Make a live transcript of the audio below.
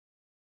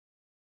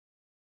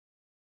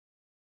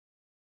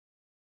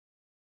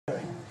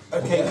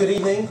Okay, good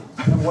evening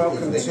and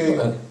welcome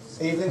to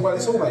evening. Well,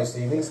 it's almost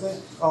evening, isn't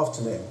it?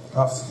 Afternoon.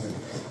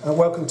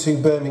 Welcome to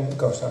Birmingham.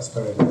 Gosh, that's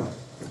very loud.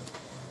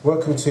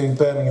 Welcome to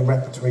Birmingham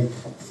Repertory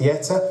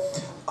Theatre.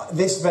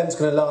 This event's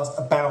going to last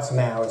about an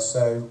hour,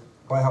 so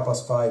by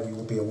 5:30 you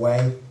will be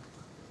away.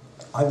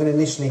 I'm going to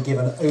initially give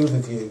an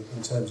overview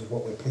in terms of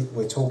what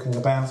we're talking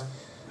about.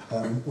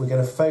 We're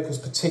going to focus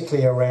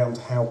particularly around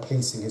how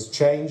policing has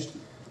changed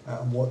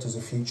and what does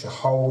the future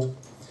hold.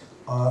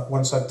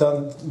 Once I've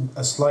done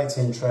a slight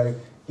intro,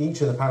 each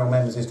of the panel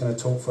members is going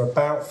to talk for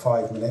about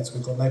 5 minutes.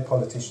 We've got no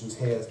politicians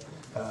here,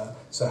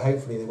 so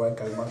hopefully they won't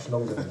go much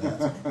longer than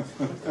that.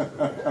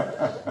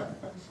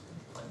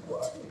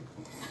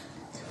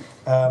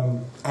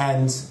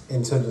 And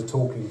in terms of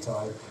talking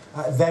time,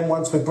 then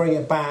once we bring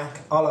it back,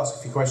 I'll ask a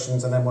few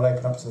questions and then we'll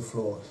open up to the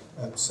floor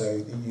so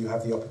that you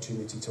have the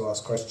opportunity to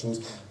ask questions.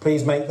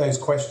 Please make those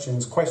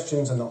questions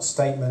and not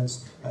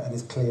statements, and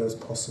as clear as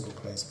possible,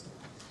 please.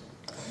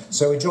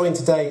 So we're joined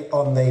today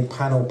on the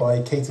panel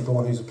by Katy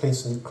Bourne, who's a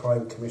Police and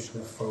Crime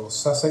Commissioner for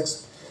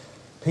Sussex.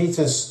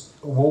 Matthew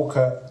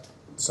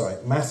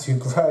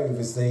Grove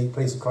is the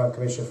Police and Crime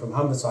Commissioner from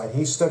Humberside.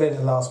 He stood in at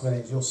the last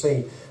minute. You'll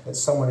see that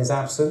someone is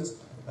absent.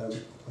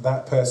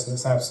 That person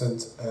that's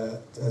absent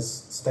has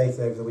stated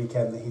over the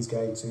weekend that he's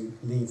going to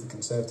leave the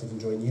Conservative and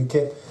join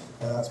UKIP.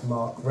 That's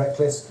Mark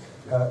Reckless,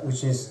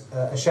 which is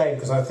a shame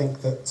because I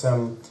think that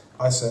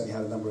I certainly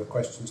had a number of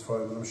questions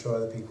for him and I'm sure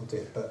other people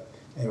did. But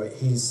anyway,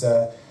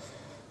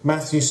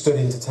 Matthew stood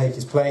in to take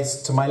his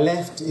place. To my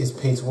left is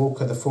Peter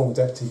Walker, the former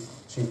Deputy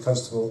Chief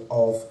Constable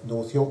of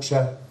North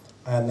Yorkshire,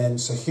 and then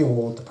Sir Hugh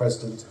Orde, the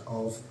President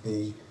of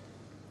the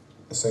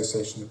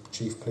Association of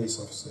Chief Police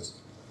Officers.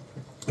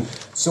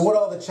 So what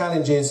are the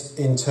challenges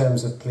in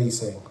terms of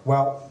policing?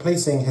 Well,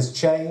 policing has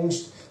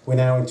changed. We're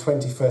now in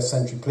 21st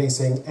century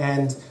policing,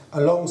 and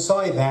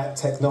alongside that,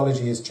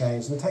 technology has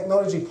changed. And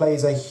technology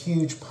plays a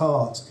huge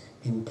part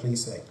in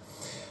policing.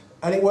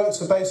 And it works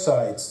for both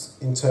sides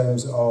in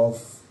terms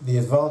of the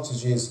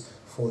advantages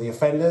for the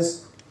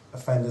offenders.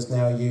 Offenders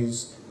now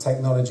use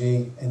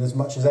technology in as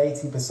much as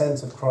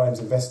 80% of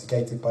crimes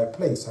investigated by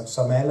police have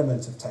some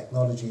element of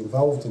technology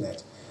involved in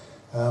it.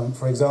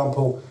 For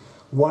example,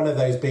 one of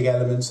those big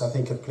elements, I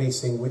think, of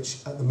policing,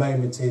 which at the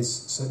moment is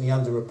certainly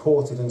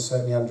underreported and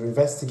certainly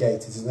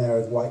under-investigated, is an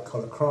area of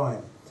white-collar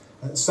crime.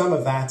 And some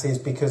of that is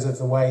because of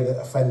the way that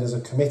offenders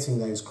are committing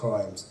those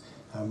crimes.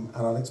 And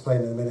I'll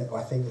explain in a minute,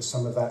 I think that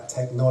some of that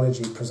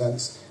technology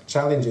presents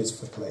challenges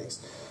for police.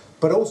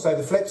 But also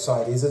the flip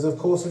side is, of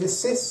course, it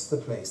assists the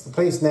police. The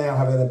police now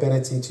have an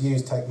ability to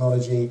use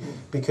technology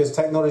because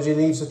technology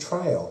leaves a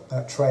trail,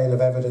 that trail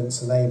of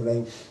evidence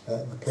enabling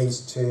the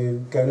police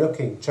to go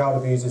looking.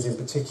 Child abusers in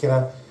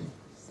particular,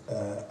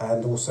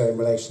 and also in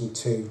relation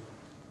to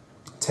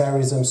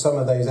terrorism. Some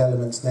of those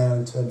elements now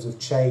in terms of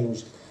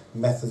changed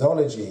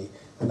methodology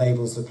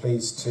enables the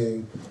police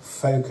to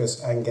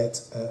focus and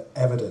get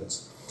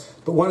evidence.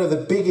 But one of the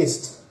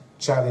biggest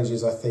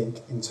challenges, I think,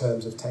 in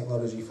terms of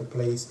technology for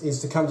police is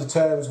to come to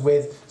terms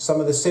with some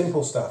of the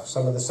simple stuff,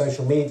 some of the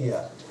social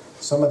media,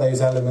 some of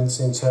those elements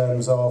in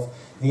terms of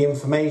the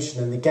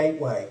information and the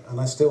gateway. And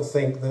I still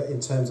think that in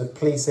terms of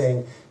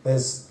policing,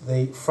 there's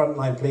the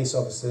frontline police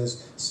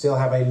officers still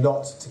have a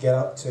lot to get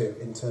up to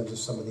in terms of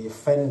some of the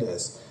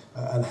offenders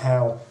and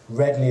how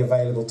readily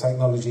available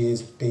technology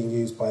is being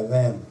used by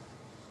them.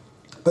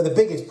 But the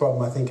biggest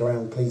problem, I think,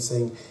 around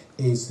policing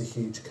is the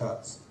huge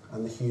cuts.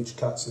 And the huge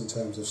cuts in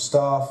terms of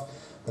staff,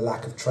 the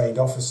lack of trained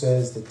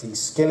officers, the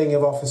de-skilling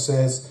of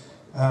officers.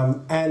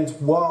 And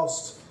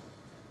whilst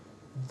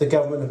the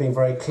government have been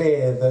very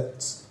clear that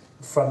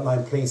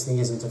frontline policing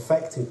isn't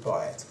affected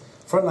by it,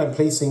 frontline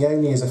policing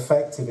only is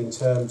effective in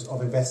terms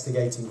of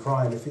investigating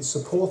crime if it's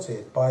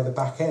supported by the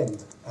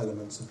back-end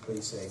elements of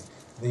policing,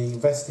 the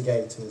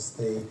investigators,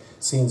 the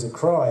scenes of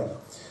crime.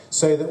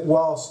 So that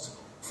whilst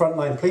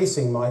frontline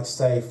policing might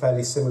stay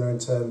fairly similar in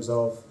terms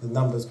of the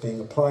numbers being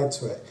applied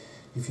to it,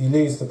 if you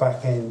lose the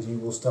back end, you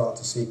will start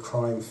to see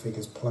crime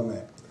figures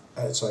plummet.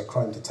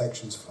 Crime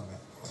detections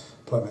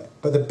plummet.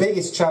 But the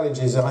biggest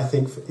challenges, I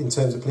think, in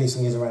terms of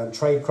policing is around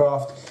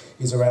tradecraft,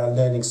 is around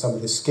learning some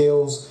of the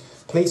skills.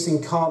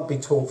 Policing can't be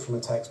taught from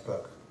a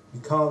textbook. You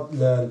can't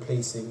learn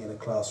policing in a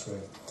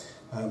classroom.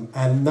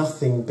 And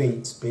nothing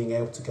beats being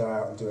able to go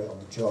out and do it on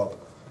the job.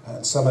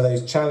 And some of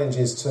those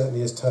challenges,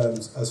 certainly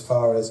as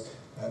far as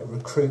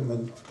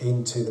recruitment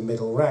into the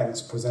middle ranks,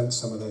 present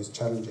some of those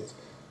challenges.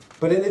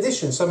 But in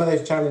addition, some of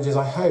those challenges,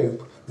 I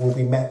hope, will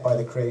be met by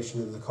the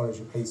creation of the College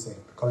of Policing.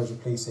 The College of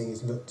Policing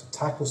is looked to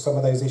tackle some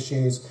of those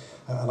issues,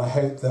 and I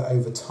hope that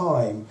over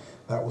time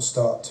that will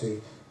start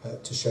to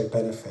show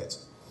benefit.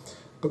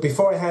 But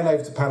before I hand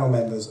over to panel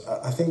members,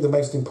 I think the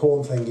most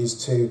important thing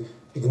is to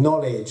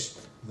acknowledge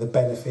the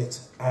benefit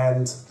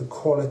and the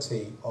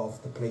quality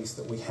of the police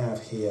that we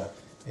have here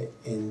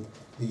in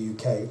the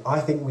UK. I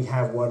think we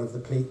have one of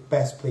the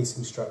best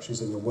policing structures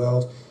in the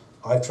world.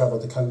 I've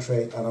travelled the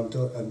country, and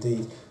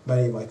indeed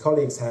many of my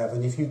colleagues have,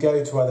 and if you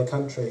go to other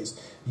countries,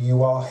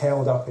 you are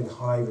held up in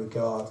high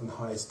regard and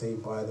high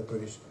esteem by the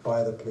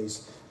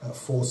police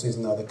forces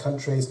in other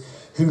countries,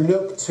 who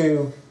look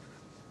to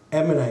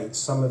emanate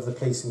some of the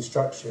policing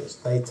structures.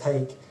 They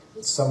take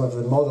some of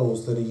the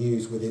models that are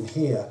used within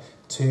here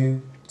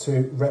to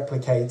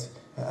replicate,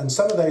 and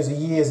some of those are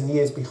years and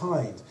years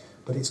behind,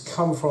 but it's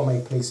come from a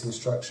policing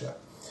structure.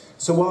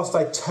 So whilst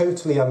I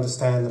totally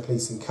understand the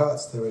policing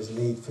cuts, there is a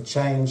need for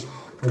change,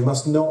 we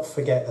must not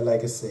forget the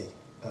legacy.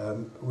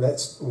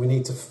 We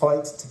need to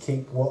fight to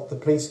keep what the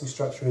policing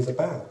structure is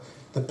about.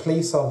 The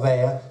police are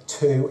there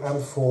to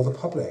and for the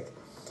public.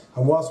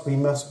 And whilst we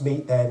must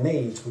meet their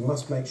needs, we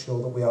must make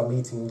sure that we are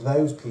meeting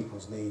those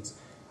people's needs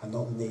and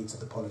not the needs of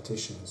the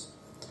politicians.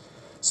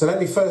 So let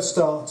me first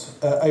start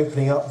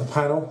opening up the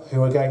panel,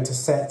 who are going to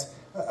set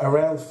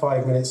around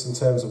 5 minutes in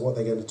terms of what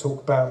they're going to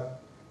talk about.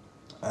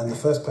 And the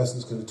first person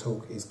who's going to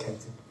talk is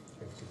Katy.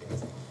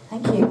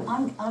 Thank you.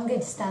 I'm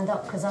going to stand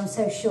up because I'm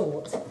so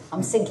short.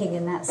 I'm sinking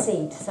in that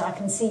seat, so I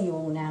can see you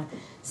all now.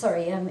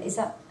 Sorry, is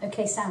that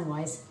okay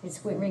sound-wise?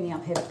 We're ringing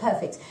up here.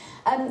 Perfect.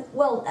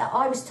 Well,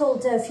 I was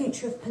told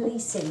future of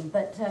policing,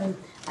 but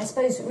I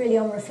suppose really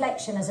on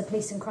reflection as a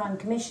police and crime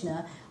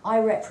commissioner, I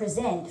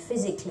represent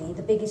physically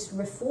the biggest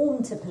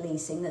reform to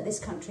policing that this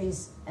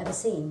country's ever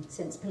seen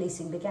since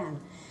policing began.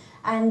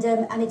 And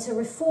it's a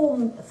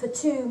reform for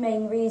two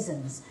main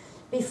reasons.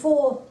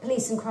 Before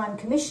police and crime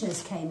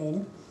commissioners came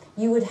in,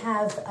 you would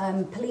have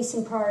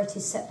policing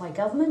priorities set by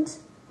government,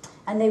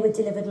 and they were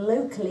delivered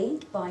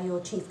locally by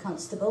your Chief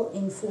Constable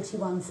in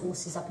 41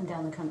 forces up and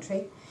down the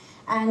country.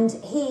 And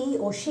he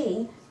or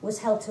she was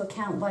held to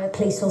account by a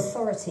police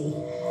authority.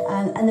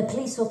 And the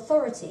police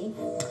authority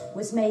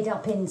was made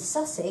up in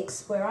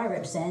Sussex, where I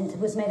represent,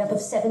 was made up of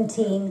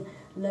 17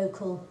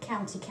 local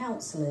county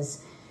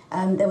councillors.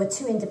 There were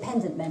 2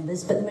 independent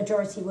members, but the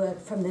majority were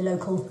from the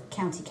local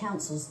county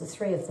councils, the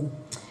 3 of them.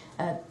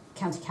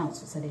 County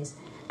councils, that is.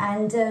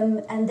 And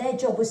their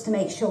job was to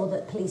make sure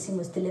that policing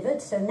was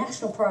delivered. So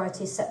national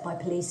priorities set by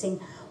policing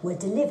were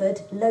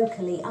delivered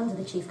locally under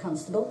the Chief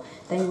Constable.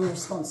 They were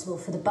responsible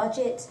for the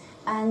budget,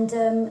 and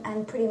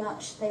pretty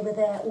much they were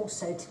there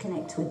also to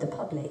connect with the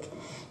public.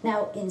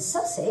 Now, in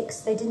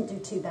Sussex, they didn't do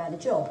too bad a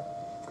job.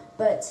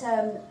 But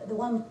the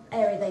one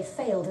area they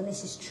failed, and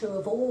this is true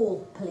of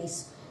all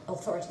police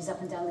authorities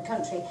up and down the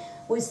country,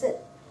 was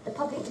that the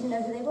public didn't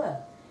know who they were.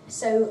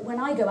 So when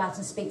I go out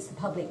and speak to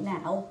the public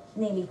now,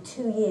 nearly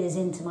 2 years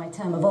into my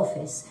term of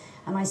office,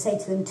 and I say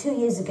to them, 2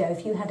 years ago,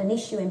 if you had an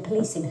issue in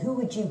policing, who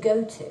would you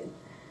go to?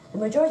 The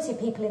majority of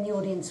people in the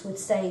audience would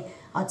say,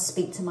 I'd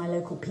speak to my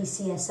local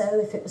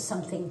PCSO if it was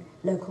something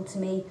local to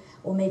me,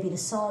 or maybe the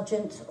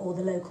sergeant or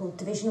the local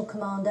divisional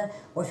commander,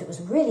 or if it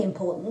was really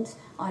important,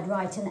 I'd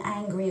write an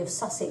Angry of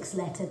Sussex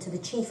letter to the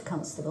Chief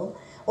Constable,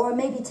 or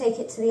maybe take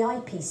it to the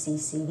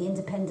IPCC, the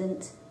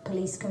Independent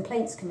Police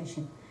Complaints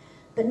Commission.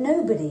 But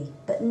nobody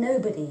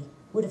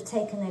would have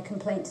taken their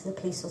complaint to the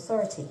police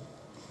authority.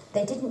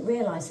 They didn't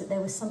realise that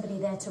there was somebody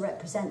there to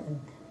represent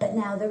them. But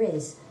now there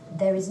is.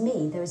 There is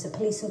me. There is a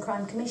police and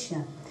crime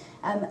commissioner.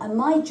 And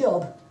my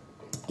job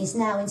is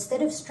now,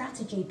 instead of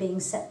strategy being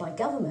set by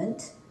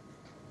government,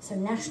 so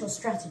national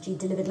strategy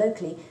delivered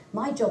locally,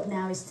 my job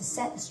now is to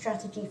set the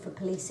strategy for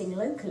policing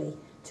locally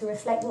to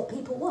reflect what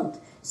people want.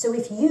 So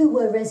if you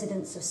were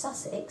residents of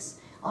Sussex,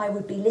 I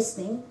would be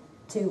listening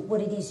to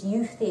what it is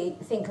you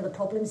think are the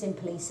problems in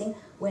policing,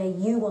 where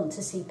you want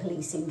to see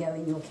policing go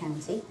in your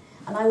county,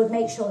 and I would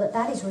make sure that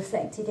that is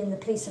reflected in the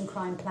police and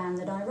crime plan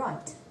that I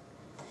write.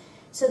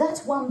 So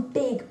that's one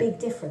big, big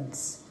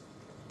difference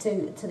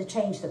to the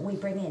change that we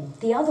bring in.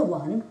 The other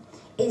one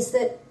is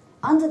that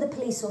under the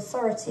police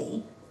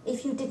authority,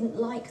 if you didn't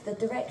like the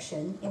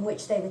direction in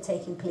which they were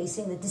taking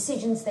policing, the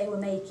decisions they were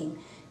making,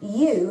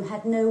 you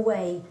had no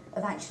way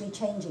of actually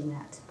changing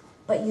that.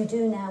 But you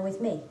do now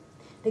with me.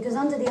 Because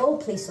under the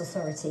old police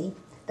authority,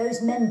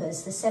 those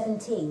members, the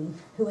 17,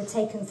 who were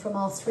taken from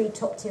our 3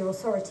 top-tier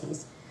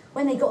authorities,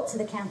 when they got to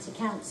the county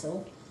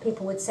council,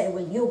 people would say,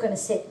 well, you're going to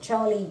sit,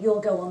 Charlie,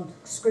 you'll go on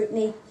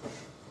scrutiny,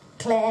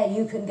 Claire,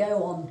 you can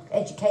go on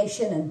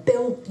education, and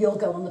Bill, you'll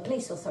go on the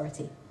police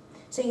authority.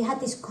 So you had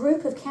this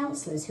group of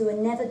councillors who were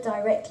never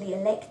directly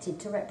elected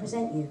to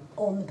represent you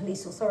on the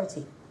police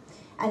authority.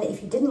 And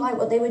if you didn't like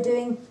what they were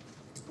doing,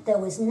 there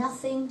was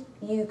nothing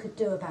you could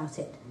do about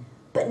it.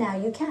 But now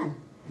you can.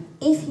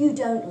 If you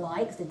don't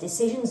like the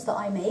decisions that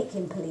I make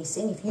in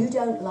policing, if you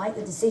don't like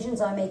the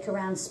decisions I make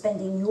around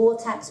spending your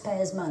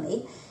taxpayers'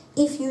 money,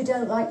 if you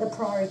don't like the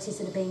priorities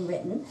that are being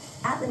written,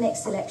 at the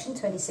next election,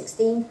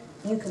 2016,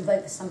 you can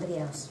vote for somebody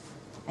else.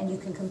 And you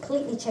can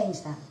completely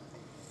change that.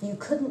 You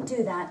couldn't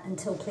do that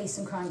until police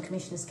and crime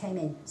commissioners came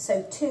in.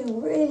 So 2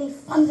 really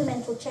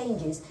fundamental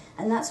changes,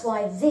 and that's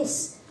why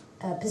this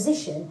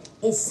position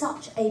is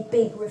such a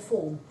big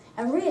reform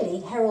and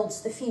really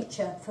heralds the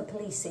future for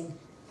policing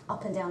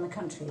up and down the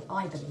country,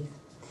 I believe.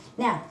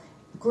 Now,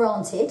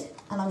 granted,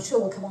 and I'm sure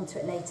we'll come on to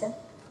it later,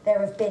 there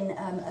have been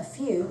a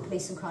few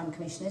police and crime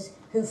commissioners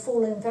who've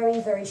fallen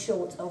very, very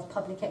short of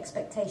public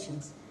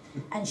expectations.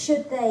 And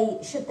should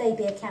they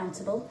be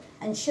accountable?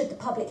 And should the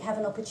public have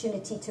an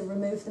opportunity to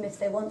remove them if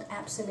they want?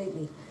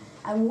 Absolutely.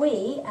 And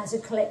we, as a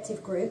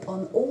collective group,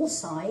 on all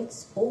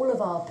sides, all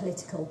of our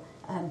political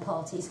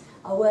parties,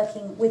 are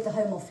working with the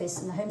Home Office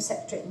and the Home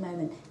Secretary at the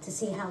moment to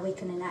see how we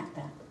can enact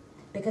that.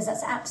 Because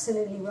that's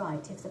absolutely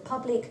right. If the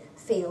public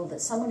feel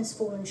that someone has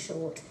fallen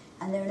short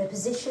and they're in a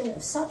position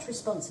of such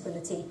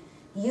responsibility,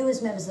 you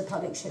as members of the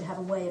public should have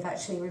a way of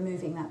actually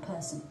removing that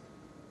person.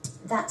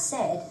 That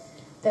said,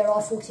 there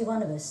are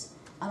 41 of us,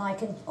 and I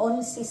can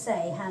honestly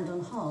say, hand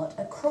on heart,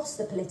 across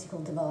the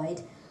political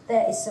divide,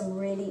 there is some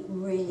really,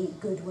 really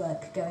good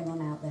work going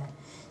on out there.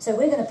 So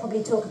we're going to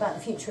probably talk about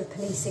the future of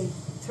policing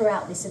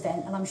throughout this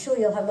event, and I'm sure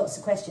you'll have lots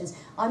of questions.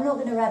 I'm not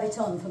going to rabbit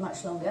on for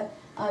much longer.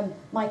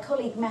 My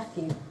colleague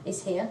Matthew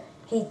is here.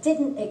 He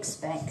didn't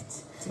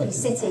expect to be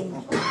sitting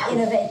in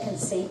a vacant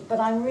seat, but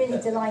I'm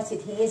really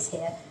delighted he is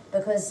here,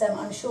 because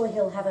I'm sure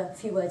he'll have a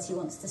few words he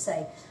wants to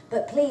say.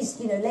 But please,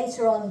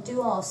 later on,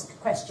 do ask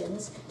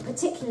questions,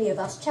 particularly of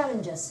us,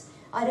 challenge us.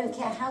 I don't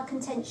care how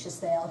contentious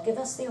they are, give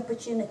us the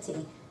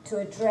opportunity to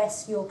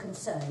address your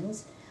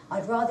concerns.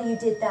 I'd rather you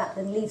did that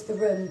than leave the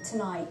room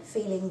tonight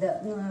feeling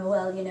that,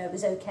 it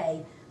was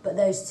okay, but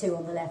those two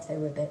on the left, they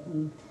were a bit...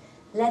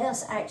 Let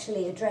us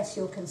actually address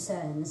your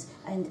concerns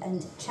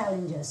and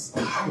challenge us,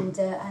 and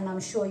I'm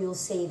sure you'll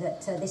see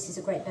that this is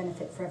a great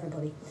benefit for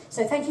everybody.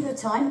 So thank you for your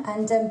time,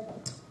 and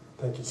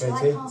thank you,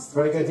 Katie.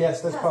 Very good.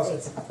 Yes, let's pass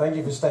it. Thank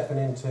you for stepping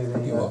into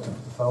the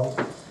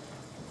fold.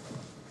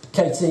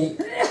 Katie,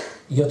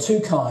 you're too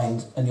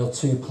kind and you're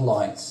too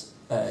polite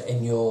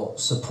in your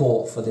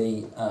support for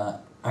the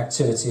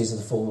activities of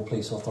the former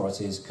police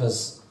authorities,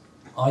 because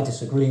I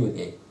disagree with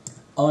you.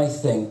 I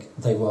think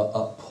they were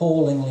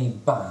appallingly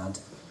bad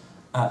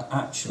at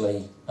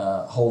actually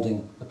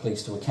holding the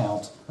police to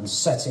account and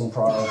setting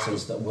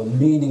priorities that were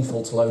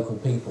meaningful to local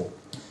people.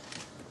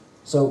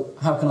 So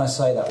how can I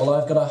say that? Well,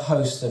 I've got a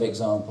host of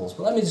examples,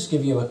 but let me just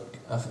give you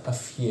a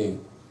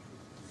few.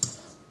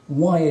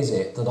 Why is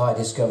it that I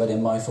discovered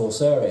in my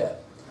force area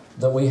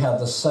that we had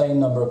the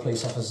same number of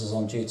police officers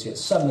on duty at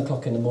 7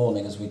 o'clock in the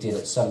morning as we did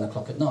at 7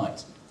 o'clock at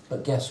night?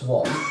 But guess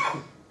what?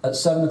 At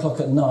 7 o'clock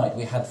at night,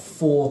 we had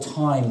 4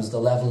 times the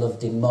level of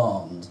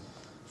demand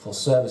for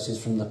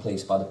services from the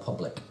police by the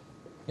public.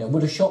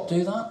 Would a shop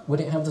do that? Would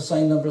it have the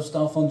same number of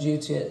staff on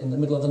duty in the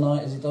middle of the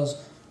night as it does?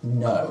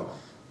 No.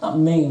 That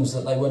means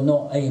that they were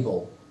not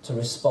able to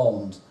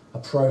respond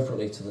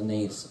appropriately to the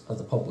needs of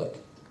the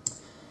public.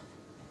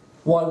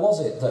 Why was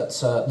it that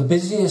the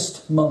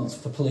busiest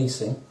month for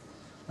policing,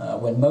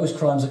 when most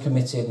crimes are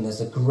committed and there's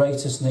the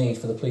greatest need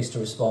for the police to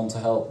respond to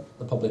help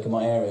the public in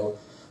my area,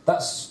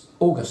 that's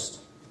August.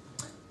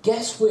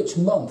 Guess which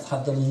month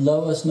had the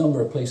lowest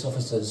number of police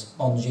officers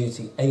on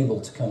duty able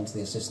to come to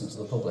the assistance of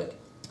the public?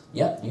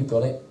 Yeah, you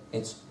got it.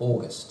 It's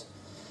August.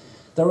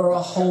 There are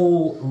a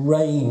whole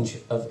range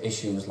of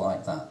issues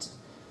like that.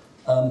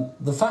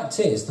 The fact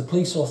is, the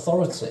police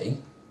authority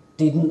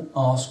didn't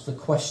ask the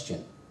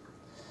question.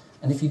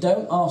 And if you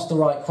don't ask the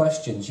right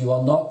questions, you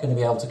are not going to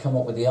be able to come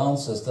up with the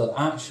answers that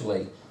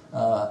actually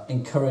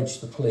encourage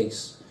the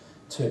police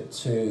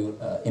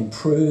to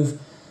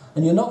improve.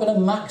 And you're not going to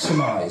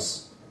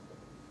maximise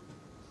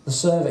the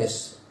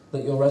service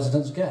that your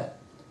residents get.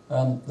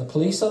 The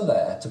police are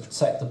there to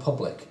protect the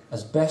public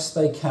as best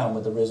they can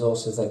with the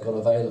resources they've got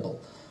available.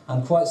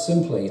 And quite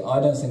simply, I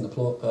don't think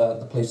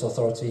the police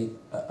authority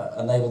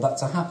enabled that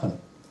to happen.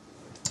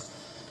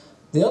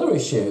 The other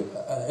issue,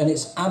 and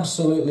it's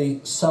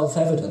absolutely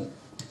self-evident,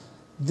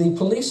 the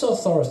police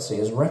authority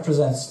as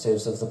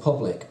representatives of the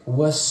public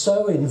were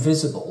so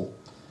invisible,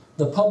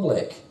 the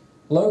public,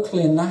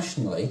 locally and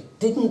nationally,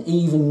 didn't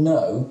even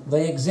know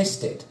they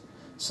existed.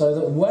 So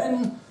that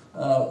when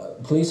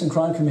police and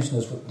crime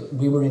commissioners,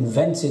 we were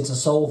invented to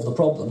solve the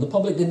problem, the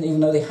public didn't even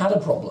know they had a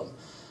problem.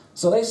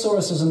 So they saw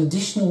us as an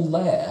additional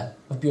layer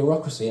of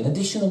bureaucracy, an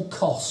additional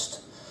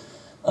cost.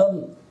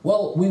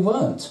 Well, we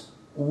weren't.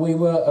 We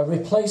were a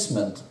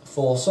replacement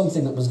for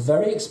something that was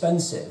very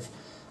expensive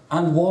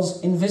and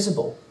was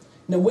invisible.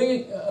 Now,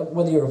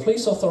 whether you're a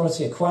police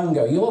authority, a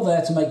quango, you're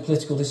there to make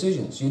political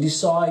decisions. You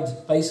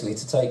decide, basically,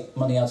 to take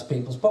money out of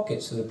people's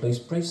pockets through the police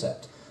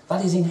precept.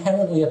 That is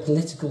inherently a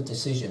political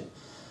decision.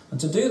 And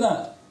to do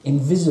that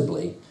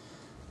invisibly,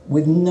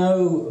 with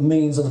no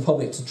means of the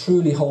public to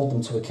truly hold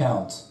them to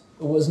account,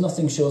 was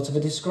nothing short of a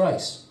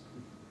disgrace.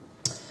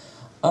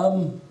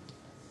 I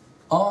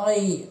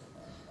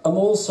am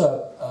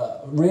also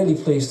really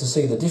pleased to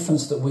see the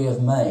difference that we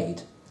have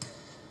made.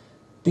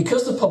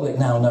 Because the public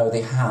now know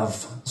they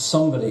have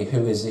somebody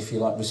who is, if you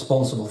like,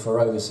 responsible for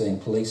overseeing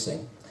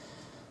policing,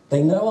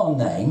 they know our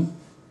name,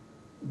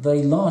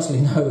 they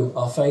largely know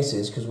our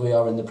faces because we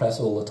are in the press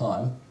all the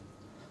time.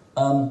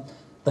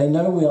 They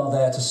know we are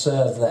there to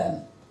serve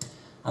them.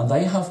 And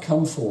they have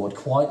come forward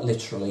quite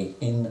literally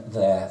in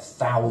their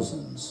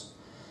thousands.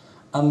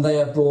 And they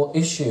have brought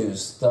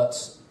issues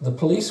that the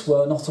police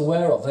were not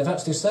aware of. They've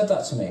actually said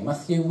that to me.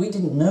 Matthew, we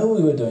didn't know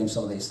we were doing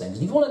some of these things.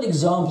 And if you want an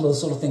example of the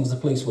sort of things the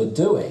police were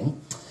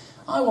doing,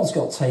 I once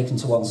got taken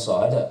to one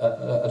side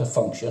at a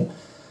function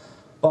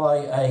by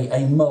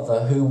a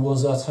mother who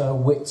was at her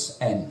wit's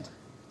end.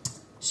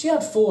 She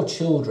had 4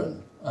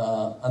 children,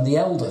 and the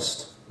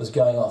eldest was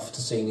going off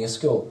to senior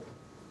school.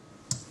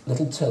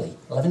 Little Tilly,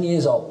 11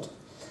 years old.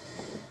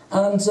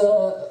 And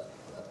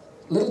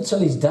little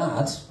Tilly's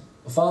dad,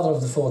 the father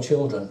of the 4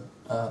 children,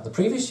 the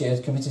previous year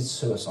had committed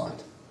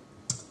suicide.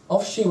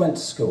 Off she went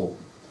to school,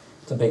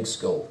 to big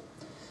school.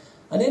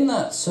 And in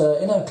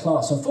her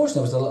class, unfortunately,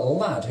 there was a little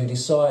lad who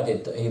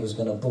decided that he was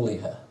going to bully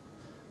her.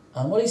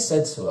 And what he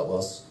said to her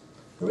was,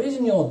 "The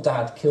reason your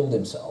dad killed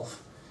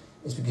himself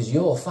is because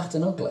you're fat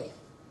and ugly."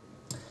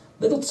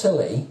 Little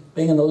Tilly,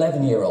 being an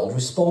 11-year-old,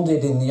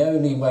 responded in the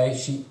only way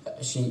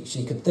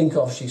she could think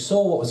of. She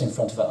saw what was in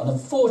front of her, and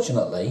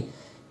unfortunately,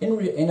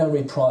 in her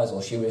reprisal,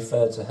 she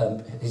referred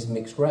to his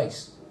mixed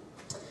race.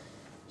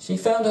 She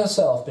found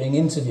herself being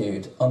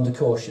interviewed under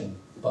caution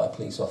by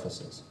police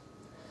officers.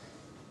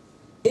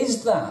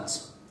 Is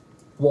that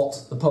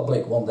what the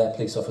public want their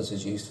police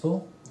officers used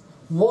for?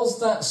 Was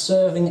that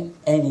serving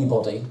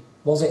anybody?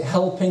 Was it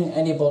helping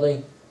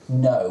anybody?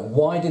 No.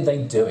 Why did they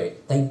do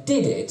it? They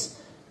did it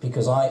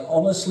because I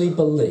honestly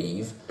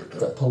believe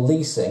that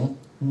policing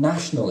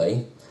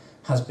nationally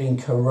has been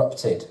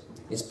corrupted.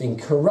 It's been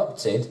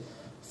corrupted,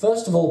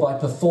 first of all, by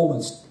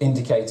performance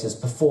indicators,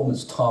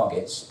 performance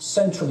targets,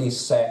 centrally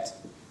set,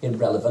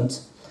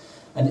 irrelevant,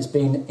 and it's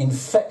been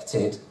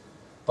infected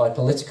by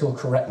political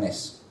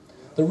correctness.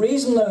 The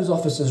reason those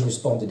officers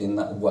responded in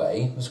that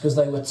way was because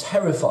they were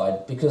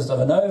terrified because of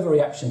an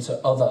overreaction to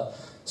other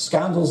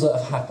scandals that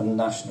have happened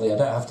nationally. I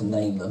don't have to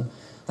name them.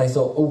 They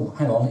thought, oh,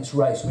 hang on, it's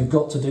race, we've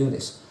got to do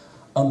this.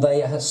 And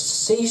they have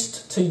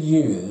ceased to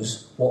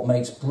use what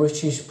makes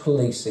British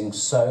policing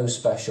so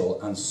special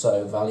and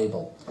so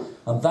valuable.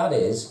 And that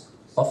is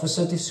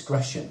officer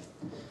discretion,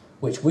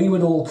 which we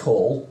would all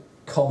call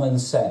common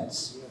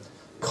sense.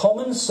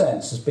 Common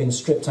sense has been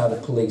stripped out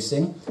of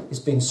policing. It's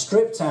been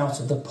stripped out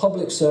of the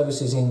public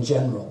services in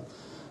general.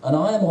 And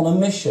I am on a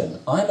mission.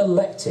 I'm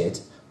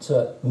elected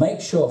to make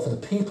sure for the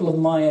people of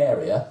my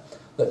area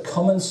that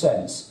common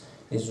sense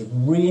is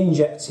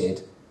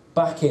re-injected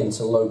back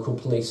into local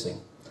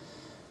policing.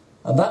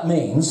 And that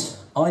means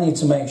I need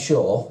to make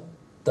sure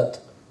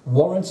that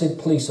warranted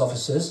police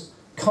officers,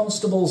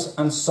 constables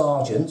and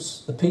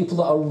sergeants, the people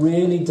that are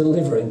really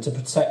delivering to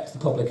protect the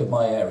public of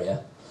my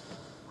area,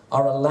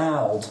 are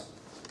allowed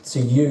to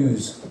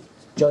use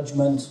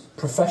judgment,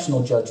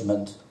 professional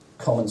judgment,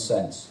 common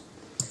sense.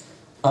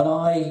 And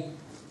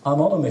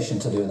I'm on a mission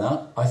to do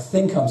that. I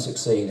think I'm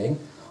succeeding.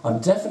 I'm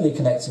definitely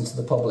connecting to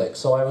the public.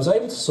 So I was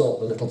able to sort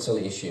the little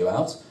Tilly issue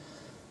out.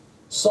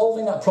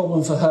 Solving that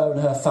problem for her and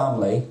her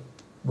family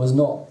was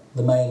not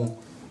the main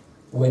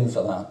win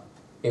for that.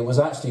 It was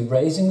actually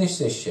raising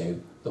this issue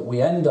that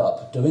we end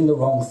up doing the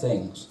wrong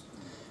things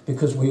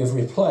because we have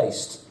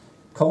replaced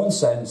common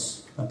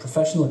sense and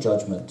professional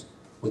judgment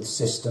with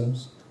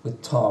systems,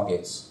 with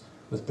targets,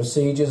 with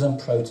procedures and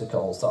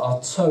protocols that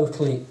are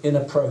totally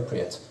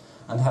inappropriate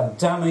and have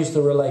damaged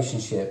the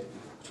relationship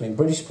between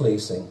British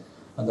policing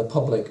and the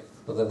public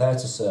that they're there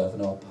to serve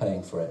and are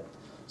paying for it.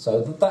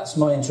 So that's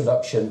my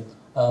introduction.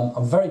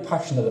 I'm very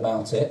passionate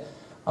about it.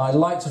 I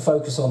like to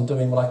focus on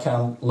doing what I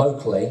can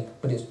locally,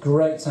 but it's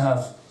great to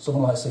have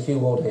someone like Sir Hugh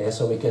Orde here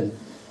so we can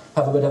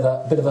have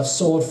a bit of a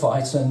sword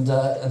fight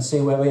and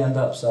see where we end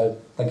up. So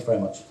thank you very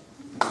much.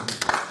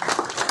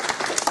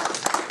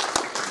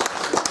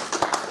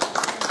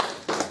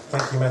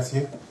 Thank you,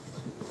 Matthew.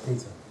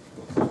 Peter.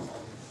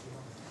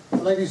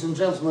 Ladies and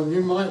gentlemen,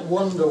 you might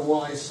wonder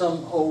why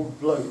some old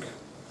bloke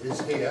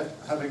is here,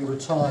 having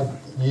retired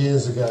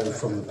years ago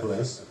from the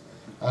police.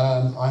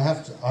 I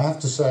have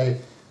to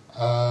say,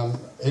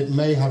 it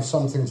may have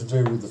something to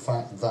do with the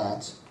fact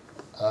that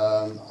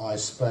I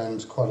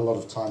spend quite a lot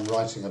of time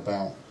writing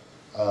about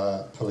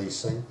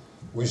policing,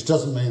 which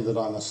doesn't mean that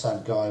I'm a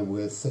sad guy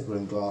with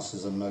thick-rimmed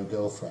glasses and no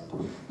girlfriend.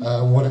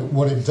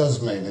 What it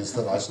does mean is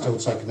that I still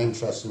take an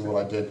interest in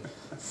what I did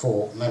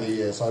for many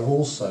years. I've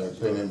also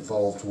been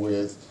involved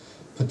with,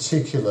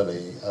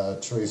 particularly,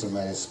 Theresa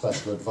May's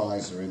special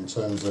advisor in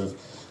terms of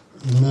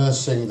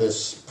nursing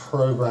this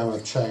programme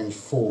of change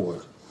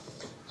forward.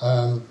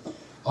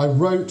 I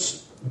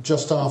wrote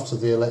just after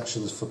the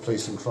elections for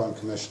police and crime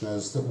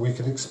commissioners that we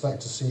could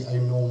expect to see a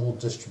normal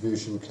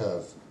distribution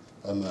curve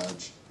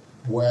emerge,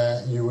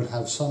 where you would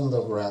have some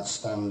that were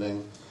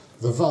outstanding,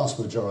 the vast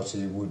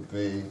majority would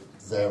be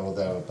there or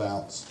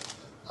thereabouts,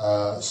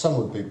 some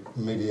would be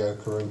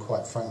mediocre, and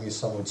quite frankly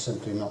some would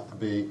simply not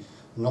be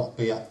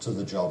up to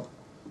the job.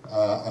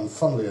 And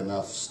funnily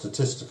enough,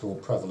 statistical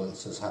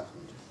prevalence has happened.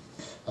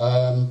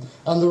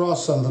 And there are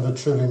some that are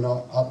truly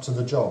not up to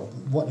the job.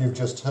 What you've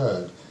just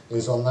heard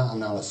is on that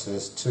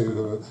analysis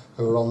two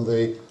who are on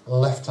the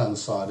left-hand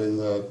side,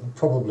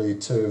 probably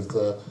two of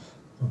the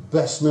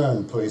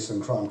best-known police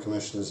and crime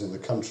commissioners in the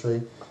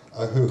country,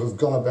 who have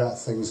gone about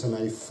things in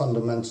a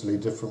fundamentally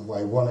different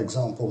way. One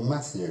example,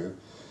 Matthew,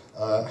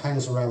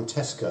 hangs around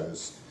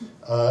Tesco's,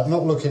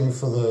 not looking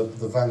for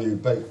the value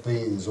baked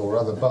beans or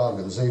other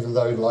bargains, even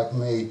though, like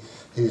me,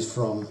 he's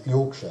from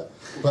Yorkshire.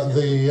 But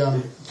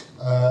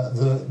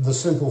the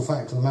simple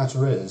fact of the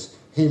matter is,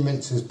 he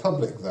meets his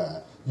public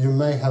there. You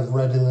may have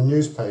read in the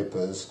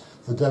newspapers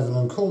the Devon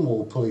and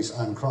Cornwall Police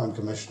and Crime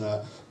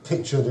Commissioner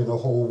pictured in a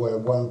hall where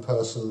one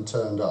person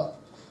turned up.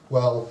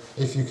 Well,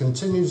 if you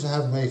continue to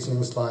have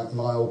meetings like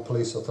my old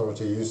police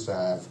authority used to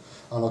have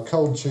on a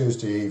cold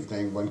Tuesday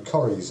evening when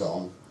Corrie's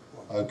on,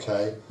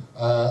 okay,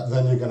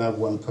 then you're going to have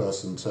one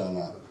person turn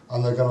up.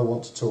 And they're going to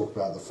want to talk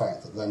about the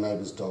fact that their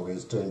neighbour's dog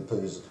is doing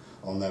poos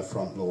on their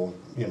front lawn,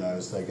 you know,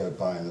 as they go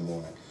by in the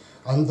morning.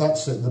 And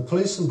that's it. The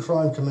police and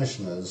crime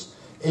commissioners,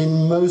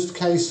 in most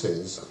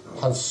cases,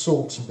 have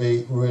sought to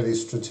be really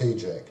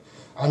strategic.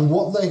 And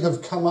what they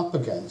have come up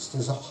against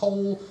is a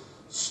whole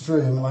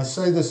stream, and I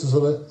say this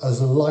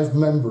as a life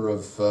member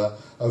of the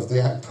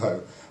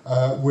ACPO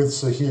with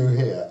Sir Hugh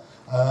here,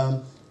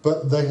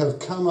 but they have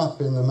come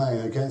up in the main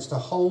against a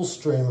whole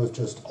stream of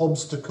just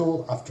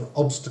obstacle after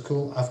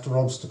obstacle after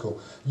obstacle.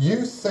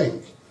 You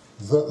think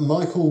that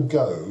Michael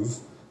Gove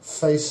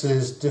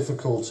faces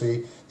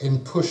difficulty in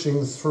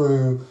pushing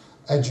through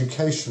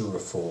education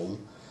reform?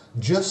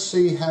 Just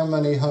see how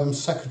many Home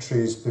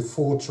Secretaries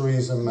before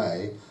Theresa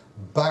May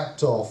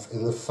backed off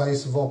in the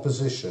face of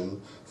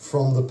opposition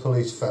from the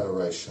Police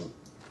Federation.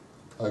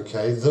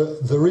 Okay,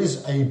 there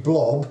is a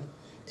blob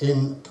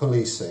in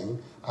policing,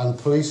 and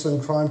police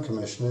and crime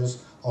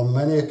commissioners on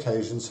many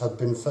occasions have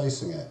been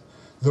facing it.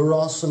 There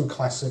are some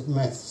classic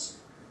myths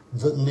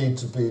that need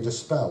to be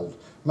dispelled.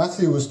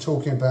 Matthew was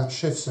talking about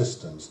shift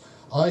systems.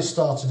 I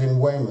started in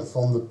Weymouth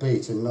on the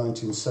beat in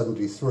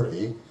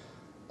 1973.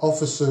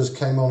 Officers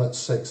came on at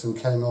 6 and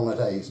came on at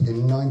 8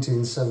 in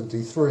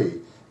 1973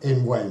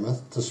 in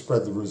Weymouth to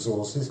spread the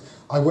resources.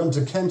 I went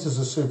to Kent as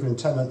a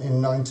superintendent in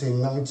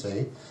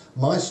 1990.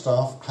 My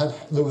staff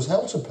there was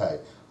hell to pay.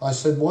 I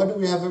said, why do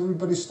we have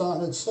everybody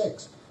starting at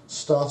 6?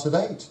 Start at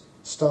 8,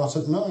 start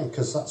at 9,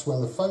 because that's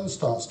when the phone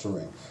starts to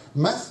ring.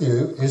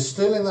 Matthew is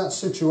still in that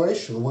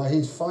situation where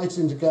he's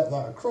fighting to get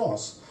that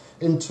across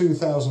in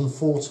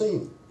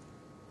 2014.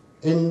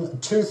 In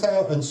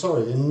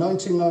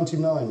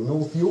 1999,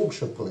 North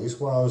Yorkshire Police,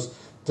 where I was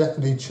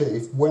Deputy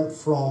Chief, went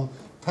from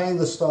paying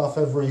the staff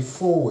every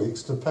 4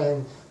 weeks to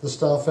paying the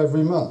staff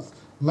every month.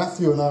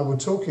 Matthew and I were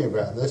talking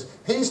about this.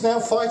 He's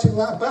now fighting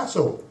that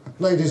battle,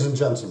 ladies and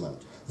gentlemen.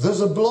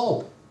 There's a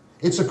blob.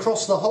 It's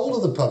across the whole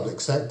of the public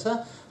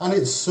sector, and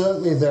it's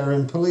certainly there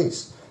in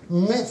police.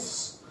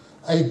 Myths.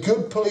 A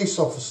good police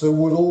officer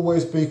would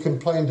always be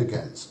complained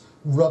against.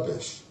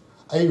 Rubbish.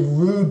 A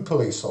rude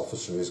police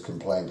officer is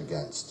complained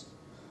against.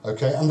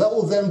 Okay, and that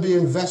will then be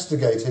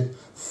investigated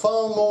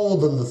far more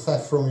than the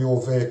theft from your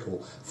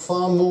vehicle,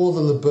 far more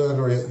than the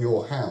burglary at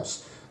your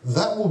house.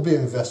 That will be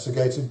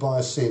investigated by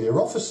a senior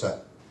officer.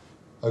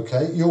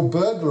 Okay, your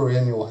burglary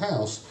in your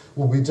house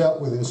will be dealt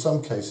with in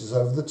some cases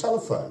over the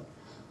telephone.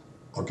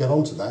 I'll get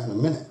onto that in a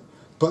minute.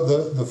 But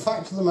the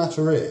fact of the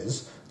matter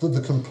is that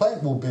the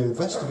complaint will be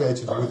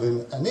investigated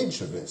within an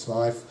inch of its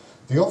life.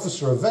 The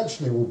officer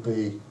eventually will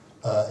be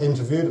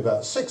interviewed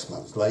about 6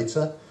 months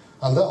later,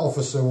 and that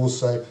officer will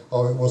say,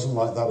 oh, it wasn't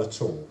like that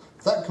at all.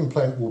 That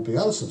complaint will be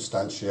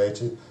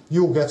unsubstantiated.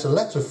 You'll get a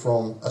letter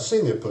from a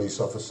senior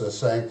police officer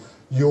saying,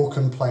 your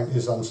complaint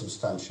is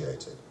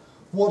unsubstantiated.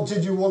 What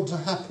did you want to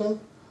happen?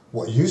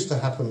 What used to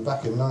happen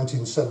back in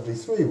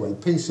 1973 when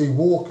PC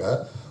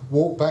Walker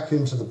walked back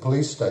into the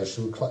police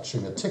station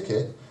clutching a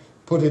ticket,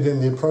 put it in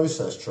the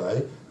process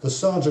tray, the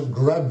sergeant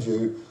grabbed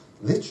you,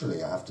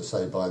 literally I have to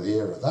say by the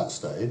ear at that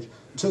stage,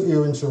 took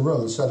you into a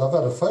room and said, I've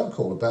had a phone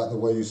call about the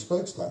way you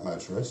spoke to that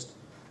motorist.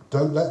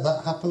 Don't let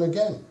that happen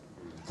again.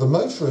 The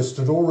motorist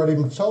had already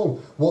been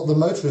told what the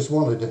motorist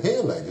wanted to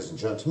hear, ladies and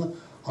gentlemen.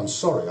 I'm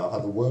sorry, I'll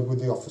have a word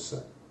with the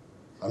officer.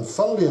 And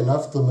funnily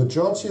enough, the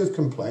majority of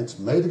complaints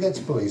made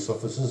against police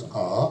officers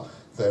are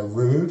they're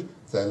rude,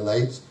 they're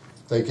late,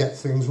 they get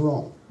things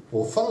wrong.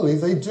 Well, funnily,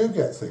 they do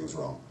get things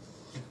wrong.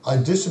 I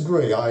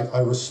disagree. I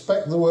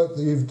respect the work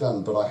that you've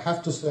done, but I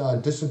have to say I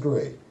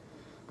disagree.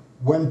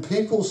 When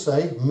people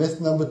say,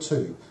 myth number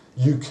 2,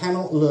 you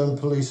cannot learn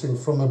policing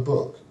from a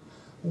book,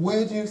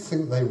 where do you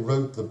think they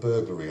wrote the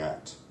Burglary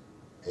Act?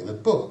 In a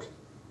book.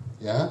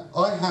 Yeah?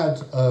 I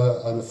had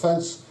an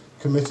offence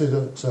committed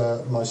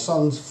at my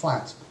son's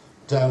flat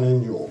down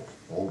in York,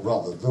 or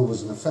rather, there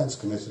was an offence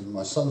committed at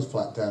my son's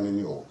flat down in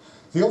York.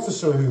 The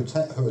officer who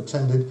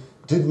attended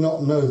did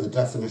not know the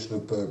definition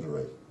of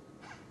burglary.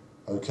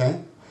 Okay?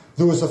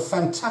 There was a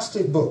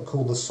fantastic book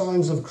called The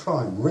Signs of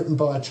Crime, written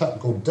by a chap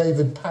called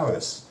David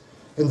Paris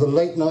in the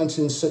late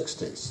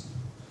 1960s,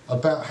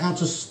 about how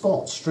to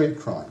spot street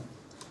crime.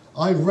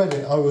 I read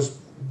it, I was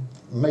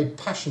made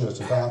passionate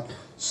about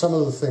some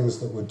of the things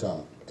that were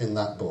done in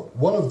that book.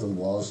 One of them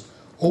was,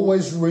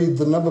 always read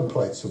the number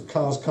plates of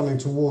cars coming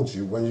towards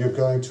you when you're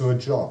going to a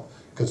job,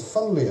 because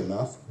funnily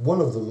enough, one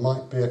of them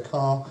might be a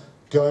car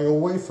going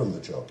away from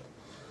the job.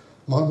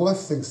 My wife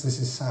thinks this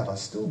is sad. I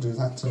still do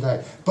that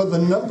today. But the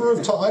number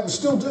of times, I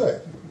still do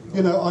it.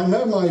 You know, I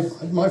know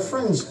my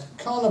friend's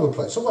car number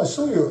plates. So I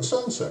saw you at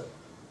so-and-so.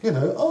 You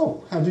know,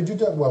 oh, how did you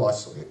do it? Well, I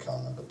saw your car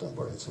number. Don't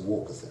worry, it's a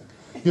Walker thing.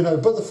 You know,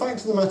 but the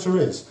fact of the matter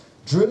is,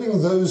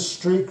 drilling those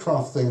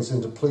streetcraft things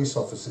into police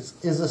officers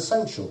is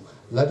essential.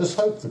 Let us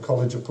hope the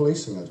College of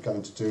Policing are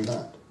going to do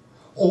that.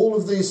 All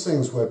of these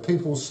things where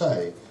people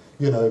say,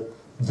 you know,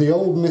 the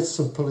old myths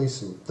of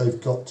policing, they've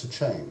got to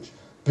change.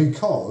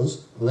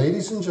 Because,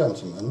 ladies and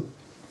gentlemen,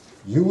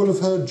 you will have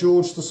heard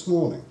George this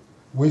morning.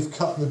 We've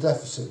cut the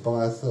deficit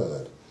by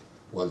 1/3.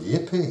 Well,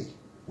 yippee,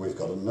 we've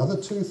got another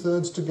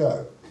 2/3 to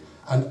go.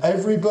 And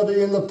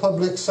everybody in the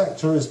public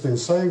sector has been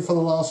saying for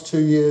the last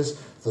 2 years,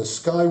 the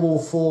sky will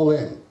fall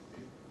in.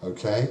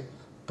 Okay?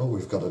 But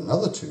we've got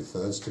another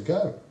 2/3 to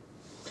go.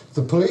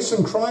 The police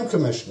and crime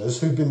commissioners,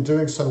 who've been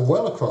doing so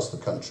well across the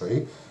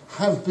country,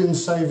 have been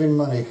saving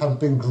money, have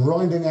been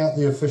grinding out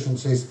the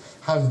efficiencies,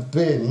 have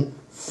been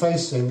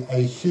facing a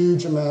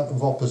huge amount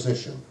of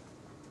opposition.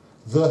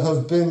 There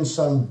have been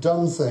some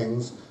dumb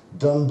things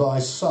done by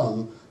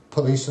some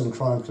police and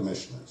crime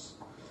commissioners.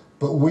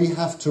 But we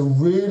have to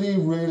really,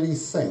 really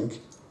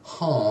think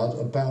hard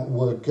about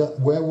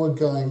where we're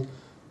going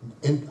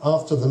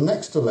after the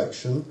next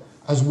election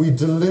as we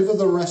deliver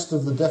the rest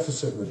of the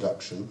deficit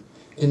reduction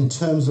in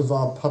terms of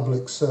our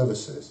public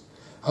services.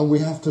 And we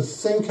have to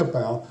think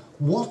about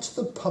what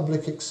the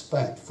public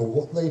expect for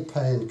what they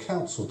pay in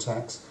council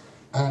tax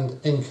and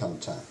income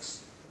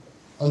tax.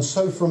 And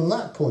so from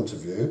that point of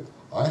view,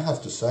 I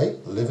have to say,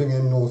 living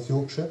in North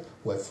Yorkshire,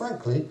 where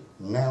frankly,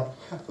 now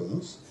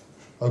happens,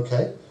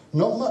 okay,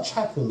 not much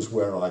happens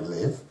where I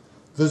live.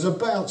 There's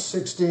about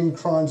 16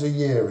 crimes a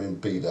year in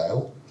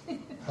Bedale,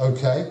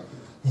 okay.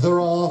 There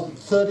are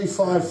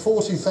 35,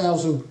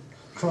 40,000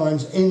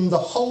 crimes in the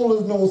whole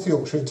of North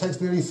Yorkshire. It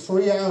takes nearly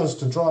 3 hours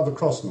to drive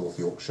across North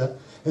Yorkshire.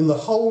 In the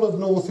whole of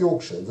North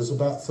Yorkshire, there's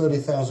about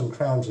 30,000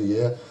 crimes a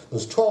year.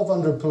 There's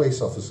 1,200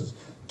 police officers.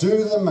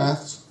 Do the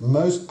maths.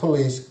 Most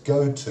police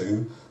go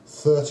to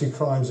 30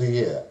 crimes a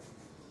year.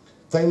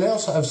 They now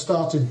have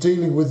started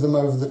dealing with them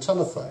over the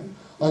telephone.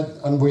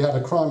 And we had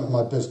a crime at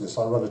my business.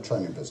 I run a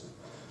training business.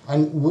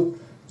 And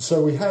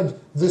so we had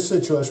this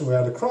situation. We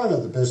had a crime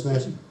at the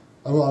business.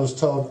 And I was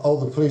told, oh,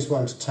 the police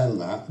won't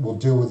attend that, we'll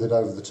deal with it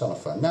over the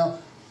telephone. Now,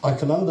 I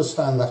can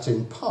understand that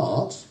in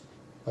part,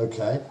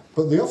 okay,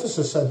 but the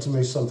officer said to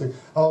me something,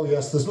 oh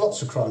yes, there's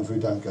lots of crimes we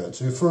don't go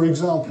to. For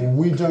example,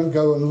 we don't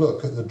go and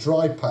look at the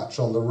dry patch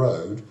on the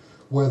road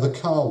where the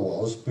car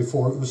was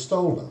before it was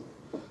stolen.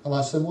 And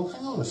I said, well,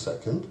 hang on a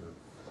second.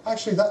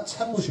 Actually, that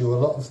tells you a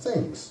lot of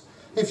things.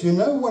 If you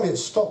know when it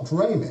stopped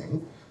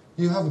raining,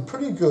 you have a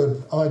pretty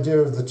good idea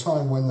of the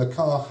time when the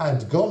car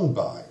had gone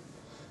by.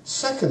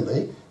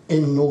 Secondly,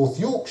 in North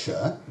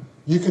Yorkshire,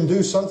 you can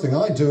do something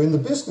I do in the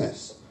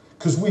business,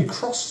 because we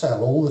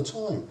cross-sell all the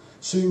time.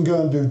 So you can go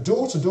and do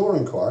door-to-door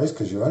inquiries,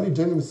 because you're only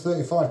dealing with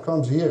 35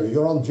 crimes a year.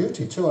 You're on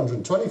duty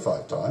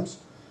 225 times.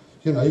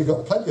 You know, you've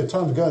got plenty of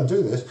time to go and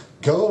do this.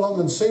 Go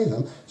along and see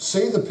them,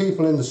 see the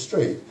people in the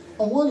street,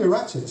 and while you're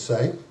at it,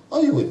 say,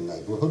 are you in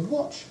Neighbourhood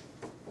Watch?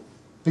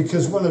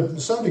 Because when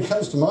somebody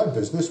comes to my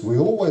business, we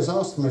always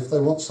ask them if they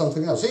want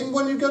something else. Even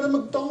when you go to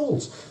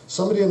McDonald's,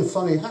 somebody in a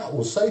funny hat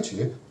will say to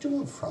you, do you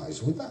want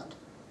fries with that?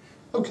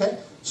 Okay,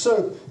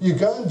 so you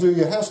go and do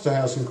your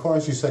house-to-house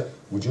inquiries. You say,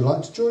 would you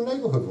like to join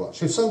Neighbourhood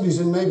Watch? If somebody's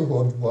in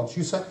Neighbourhood Watch,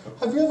 you say,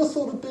 have you ever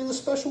thought of being a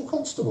special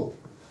constable?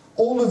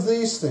 All of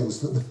these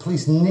things that the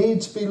police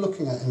need to be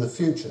looking at in the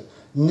future,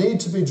 need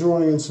to be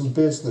drawing in some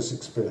business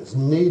experience,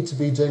 need to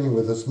be dealing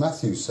with, as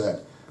Matthew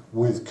said,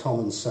 with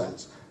common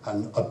sense.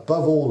 And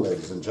above all,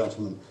 ladies and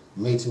gentlemen,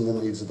 meeting the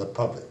needs of the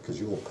public, because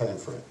you're all paying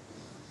for it.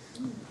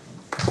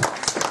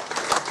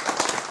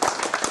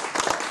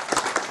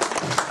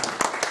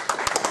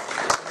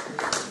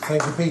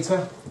 Thank you,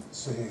 Peter.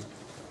 Thank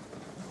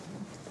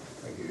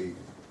you.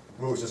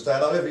 Rules to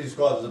stand. I've never been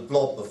described as a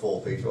blob before,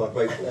 Peter. I'm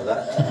grateful for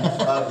that.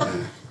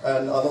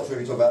 And I'm not sure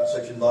if you're talking about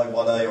section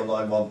 91A or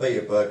 91B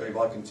of burglary, but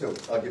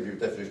I'll give you a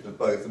definition of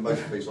both. And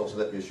most police officers,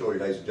 let me assure you,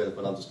 ladies and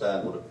gentlemen,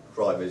 understand what a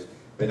crime is.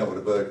 They know what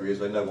a burglary is,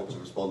 they know what to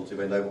respond to,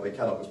 they know what they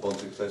cannot respond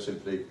to because they're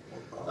simply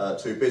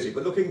too busy.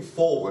 But looking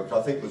forward, which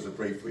I think was the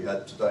brief we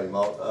had today,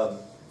 Mark,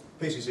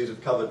 PCCs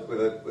have covered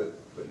with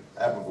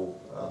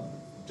admirable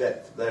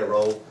depth their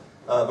role.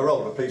 The role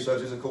of a police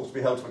service is, of course, to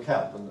be held to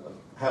account, and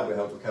how we're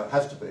held to account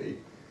has to be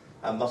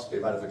and must be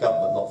a matter for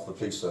government, not for the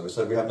police service.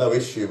 So we have no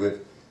issue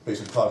with police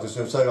and crime.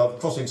 So I'm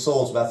crossing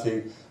swords,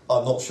 Matthew.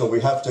 I'm not sure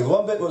we have to.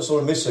 One bit what's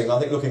sort of missing, I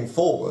think, looking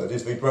forward,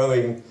 is the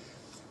growing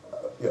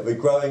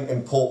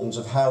importance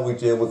of how we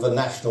deal with the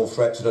national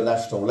threats at a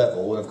national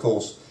level. And of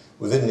course,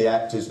 within the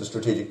Act is the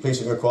strategic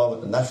policing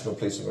requirement, the national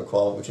policing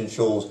requirement, which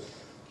ensures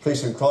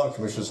police and crime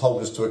commissioners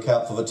hold us to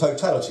account for the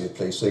totality of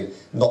policing,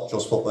 not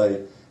just what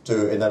they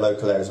do in their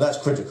local areas. And that's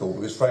critical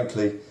because,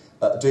 frankly,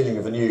 dealing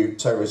with a new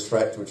terrorist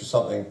threat, which is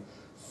something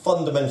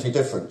fundamentally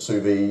different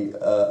to the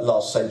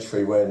last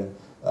century when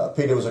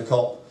Peter was a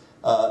cop,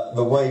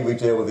 the way we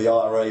deal with the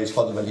IRA is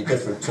fundamentally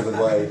different to the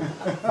way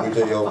we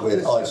deal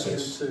with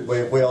ISIS.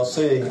 We are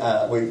seeing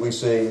we're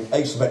seeing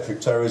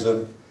asymmetric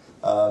terrorism.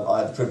 I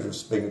had the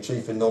privilege of being a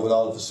chief in Northern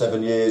Ireland for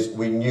 7 years.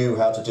 We knew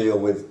how to deal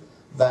with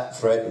that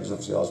threat, because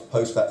obviously I was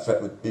post that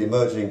threat with the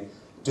emerging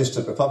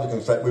distant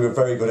Republican threat. We were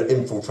very good at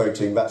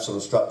infiltrating that sort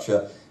of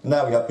structure.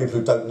 Now we have people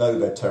who don't know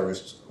they're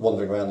terrorists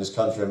wandering around this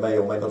country and may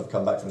or may not have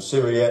come back from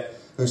Syria yet,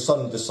 who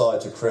suddenly decide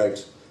to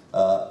create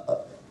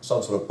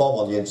some sort of bomb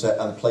on the internet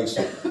and place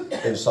it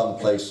in some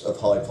place of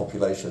high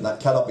population. That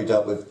cannot be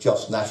dealt with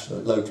just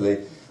nationally,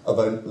 locally.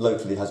 although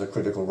locally has a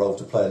critical role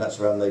to play, and that's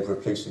around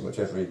neighbourhood policing, which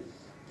every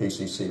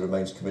PCC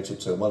remains committed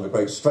to. And one of the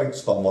great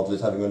strengths of our model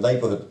is having a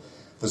neighbourhood,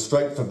 the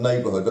strength of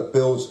neighbourhood that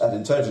builds an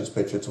intelligence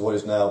picture to what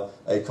is now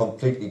a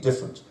completely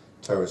different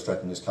terrorist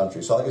threat in this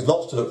country. So I think there's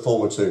lots to look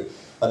forward to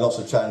and lots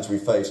of challenges we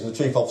face, and the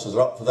chief officers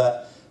are up for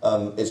that.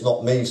 It's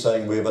not me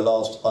saying we're the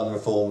last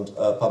unreformed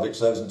public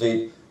service.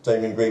 Indeed,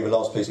 Damien Green, the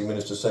last policing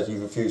minister, said he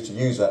refused to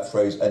use that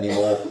phrase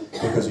anymore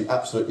because he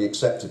absolutely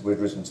accepted we'd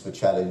risen to the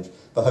challenge.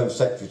 The Home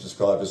Secretary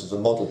described us as a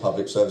model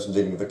public service in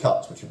dealing with the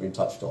cuts, which have been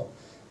touched on.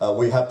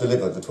 We have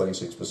delivered the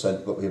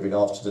 26% that we have been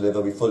asked to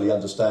deliver. We fully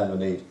understand the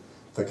need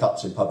for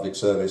cuts in public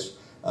service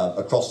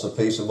across the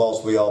piece, and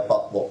whilst we are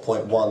but,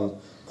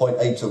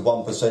 0.8 of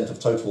 1% of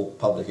total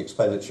public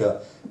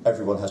expenditure,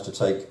 everyone has to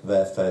take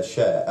their fair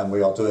share, and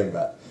we are doing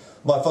that.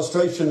 My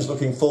frustrations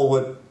looking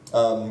forward,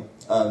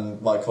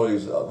 and my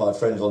colleagues, my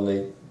friends on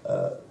the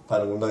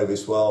panel will know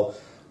this well,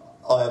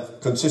 I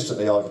have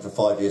consistently argued for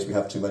 5 years we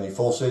have too many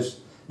forces.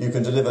 You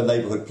can deliver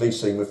neighbourhood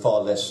policing with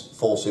far less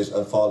forces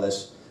and far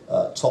less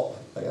top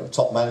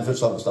management,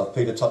 some of the stuff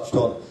Peter touched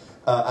on,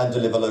 and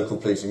deliver local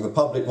policing. The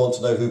public want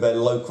to know who their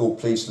local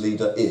police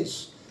leader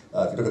is.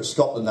 If you look at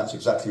Scotland, that's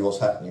exactly what's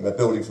happening. We're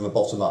building from the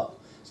bottom up.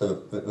 So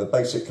the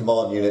basic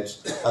command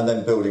units, and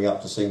then building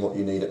up to seeing what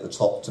you need at the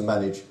top to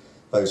manage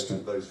those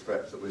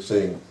threats that we're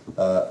seeing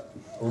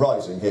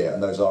rising here.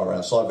 And those are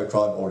around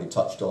cybercrime, already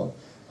touched on,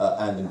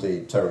 and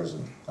indeed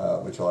terrorism,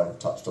 which I have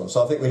touched on.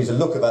 So I think we need to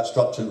look at that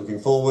structure looking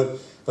forward.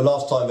 The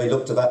last time they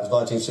looked at that was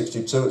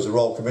 1962. It was a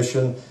Royal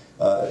Commission,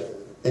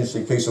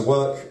 interesting piece of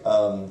work.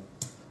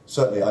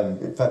 Certainly,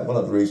 in fact, one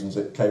of the reasons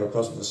it came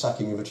across was the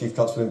sacking of a chief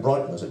constable in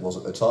Brighton, as it was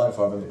at the time, if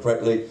I remember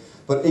correctly.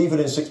 But even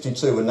in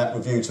 '62, when that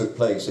review took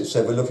place, it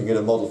said we're looking at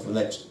a model for the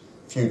next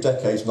few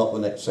decades, not the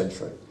next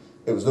century.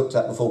 It was looked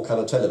at before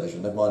colour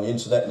television, never mind the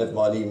internet, never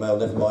mind email,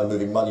 never mind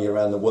moving money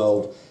around the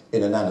world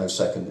in a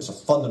nanosecond. It's a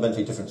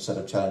fundamentally different set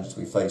of challenges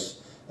we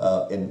face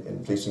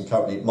in policing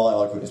currently. My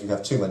argument is we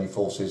have too many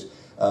forces.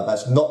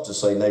 That's not to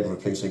say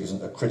neighbourhood policing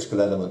isn't a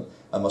critical element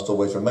and must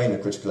always remain a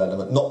critical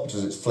element, not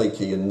because it's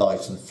flaky and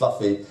nice and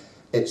fluffy.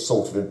 It's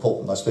sort of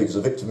important. I speak as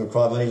a victim of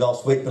crime only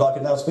last week, but I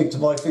can now speak to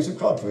my Police and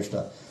Crime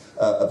Commissioner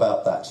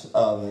about that.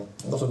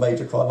 Not a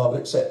major crime I would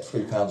accept,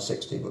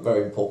 £3.60, but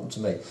very important to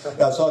me.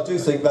 So I do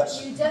think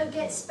that's... You don't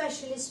get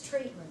specialist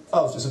treatment. I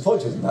was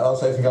disappointed in that. I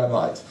was hoping I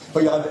might.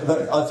 But yeah,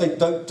 I think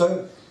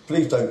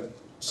please don't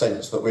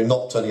sense that we're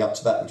not turning up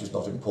to that, which is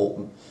not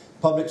important.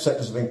 Public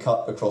sectors have been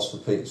cut across the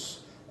piece.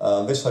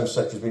 This Home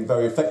Secretary has been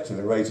very effective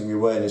in raising the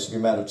awareness of the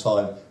amount of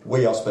time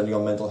we are spending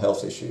on mental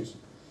health issues.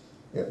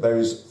 Yeah, there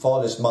is far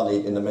less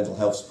money in the mental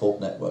health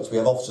support networks. We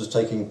have officers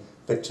taking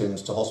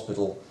victims to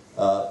hospital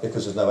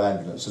because there's no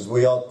ambulances.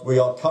 We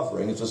are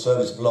covering, as a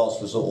service of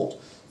last resort,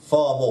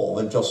 far more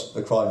than just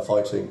the crime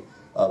fighting,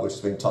 which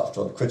has been touched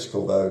on,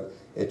 critical though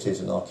it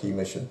is in our key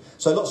mission.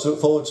 So lots to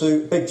look forward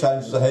to, big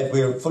challenges ahead.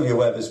 We are fully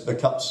aware there's the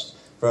cuts,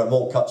 there are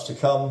more cuts to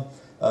come.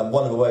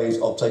 One of the ways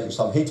of taking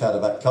some heat out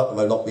of that cut,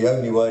 although not the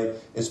only way,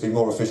 is to be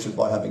more efficient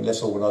by having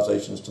less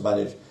organisations to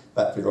manage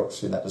that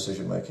bureaucracy and that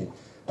decision making.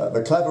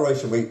 The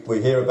collaboration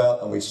we hear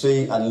about and we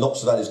see, and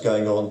lots of that is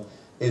going on,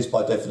 is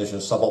by definition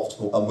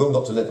suboptimal and will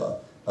not deliver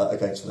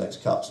against the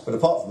next cuts. But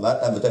apart from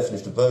that, and the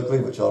definition of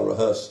burglary, which I'll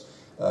rehearse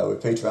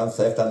with Peter, and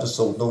theft and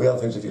assault and all the other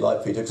things if you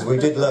like, Peter, because we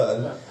did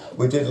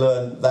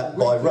learn that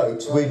by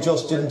rote, we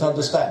just didn't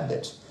understand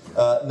it.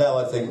 Now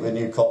I think the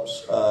new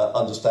cops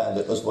understand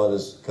it as well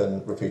as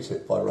can repeat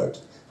it by rote.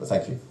 But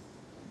thank you.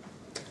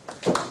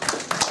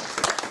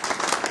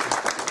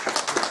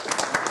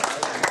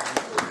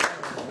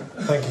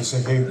 Thank you,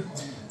 Sir Hugh.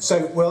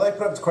 So we'll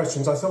open up to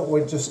questions. I thought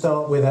we'd just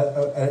start with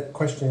a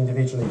question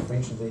individually for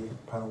each of the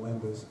panel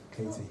members.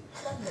 Katy.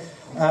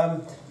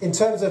 In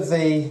terms of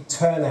the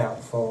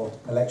turnout for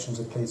elections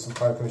of police and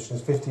crime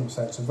commissioners,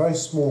 15%, it's a very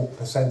small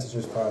percentage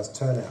as far as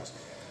turnout.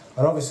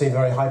 And obviously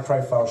very high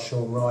profile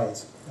Sean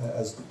Wright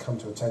has come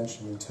to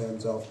attention in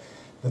terms of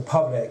the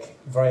public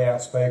very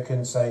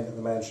outspoken saying that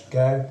the man should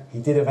go. He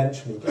did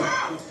eventually go.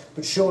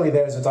 But surely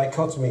there is a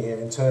dichotomy here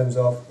in terms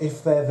of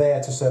if they're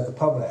there to serve the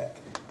public,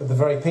 but the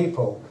very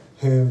people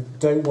who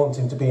don't want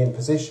him to be in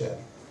position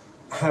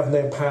have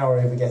no power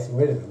over getting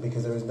rid of him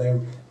because there is no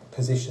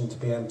position to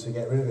be able to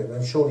get rid of him.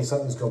 And surely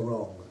something's gone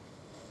wrong.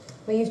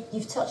 Well,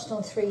 you've touched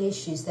on three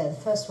issues there. The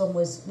first one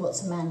was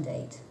what's a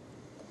mandate?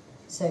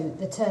 So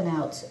the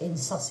turnout in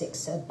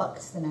Sussex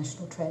bucked the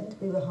national trend.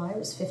 We were higher, it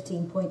was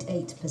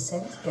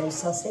 15.8%. Go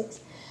Sussex.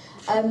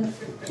 I'm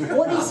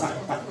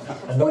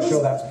not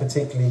sure that's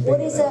particularly big.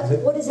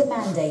 What is a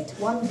mandate?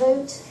 1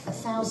 vote,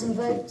 1,000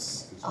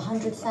 votes,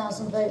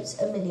 100,000 votes,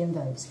 1 million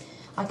votes.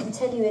 I can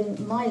tell you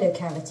in my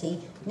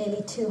locality,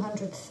 nearly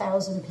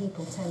 200,000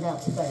 people turned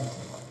out to vote.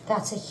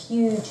 That's a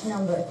huge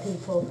number of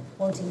people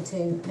wanting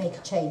to make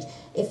a change.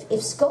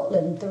 If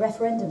Scotland, the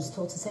referendums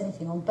taught us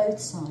anything on both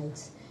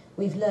sides,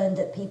 we've learned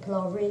that people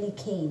are really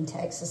keen to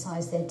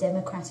exercise their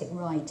democratic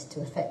right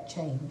to effect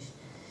change.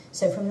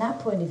 So from that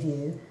point of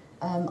view,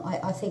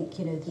 I think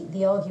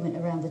the argument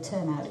around the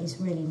turnout is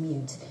really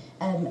mute.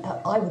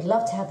 I would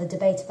love to have the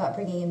debate about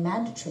bringing in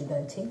mandatory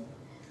voting,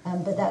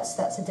 But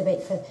that's a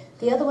debate for...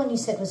 The other one you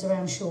said was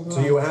around Sean Wright.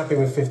 So you were happy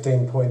with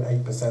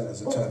 15.8%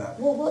 as a turnout?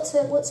 Well,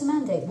 what's a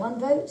mandate? 1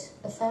 vote?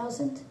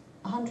 1,000?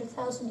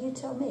 100,000? You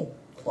tell me.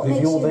 What if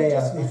makes you're you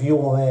there, if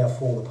you're there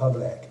for the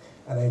public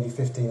and only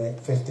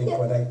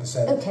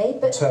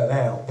 15.8% turn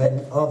out,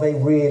 then are they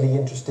really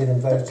interested in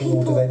voting,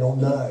 or do they not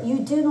know? You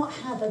do not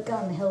have a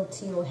gun held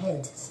to your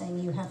head saying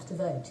you have to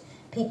vote.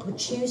 People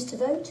choose to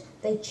vote,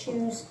 they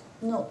choose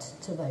not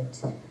to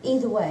vote.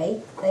 Either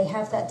way, they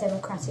have that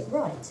democratic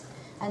right.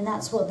 And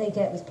that's what they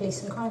get with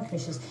police and crime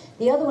commissioners.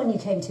 The other one you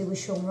came to was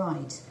Sean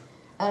Wright.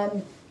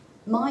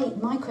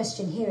 My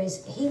question here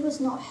is, he was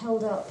not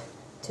held up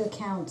to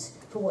account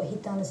for what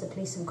he'd done as a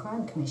police and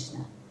crime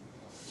commissioner.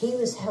 He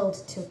was held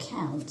to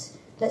account.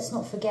 Let's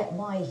not forget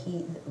why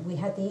we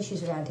had the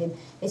issues around him.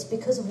 It's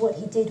because of what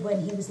he did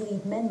when he was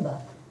lead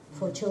member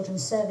for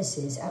Children's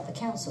Services at the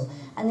council.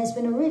 And there's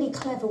been a really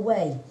clever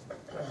way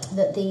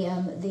that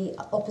the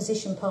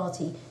opposition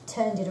party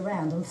turned it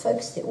around and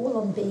focused it all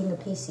on being a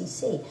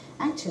PCC.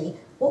 Actually,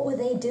 what were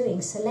they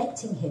doing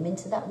selecting him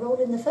into that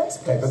role in the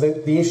first place? Okay,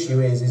 but the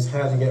issue is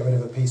how do you get rid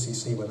of a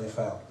PCC when they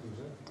fail?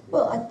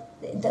 Well,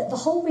 the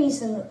whole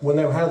reason... Well,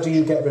 no, how do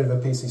you get rid of a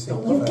PCC?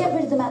 You get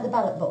rid of them at the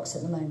ballot box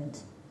at the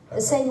moment. Okay.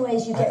 The same way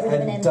as you get rid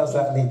of an MP. And does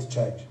that need to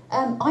change?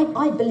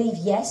 I believe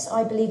yes.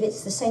 I believe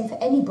it's the same for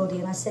anybody,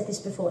 and I said this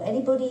before,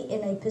 anybody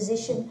in a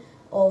position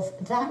of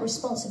that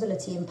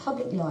responsibility in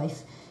public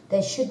life,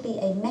 there should be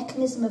a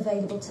mechanism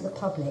available to the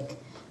public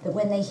that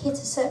when they hit a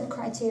certain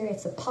criteria,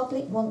 if the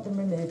public want them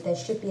removed, there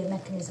should be a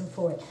mechanism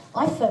for it.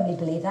 I firmly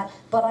believe that,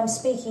 but I'm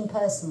speaking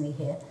personally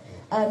here.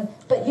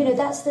 But you know,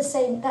 that's the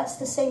same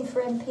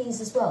for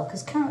MPs as well,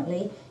 because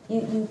currently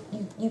you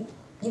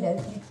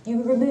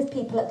remove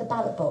people at the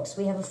ballot box.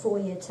 We have a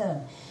 4-year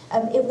term.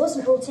 It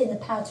wasn't brought in, the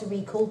power to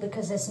recall,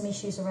 because there's some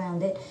issues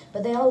around it,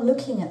 but they are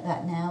looking at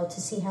that now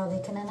to see how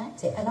they can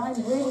enact it, and I'm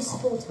really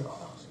supportive.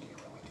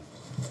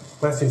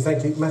 Matthew,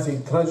 thank you. Matthew,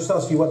 can I just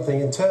ask you one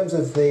thing? In terms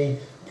of the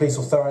police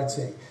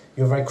authority,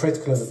 you were very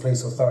critical of the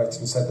police authority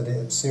and said that it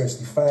had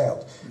seriously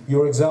failed.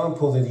 Your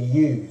example that you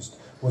used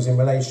was in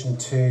relation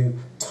to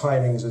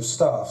timings of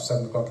staff,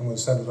 7 o'clock in the morning,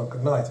 7 o'clock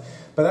at night.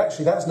 But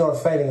actually, that's not a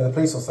failing of the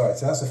police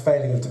authority, that's a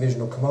failing of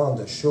divisional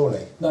commanders,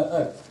 surely.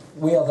 No,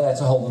 we are there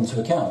to hold them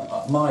to account.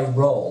 My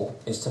role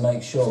is to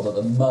make sure that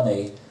the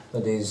money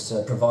that is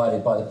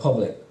provided by the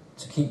public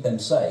to keep them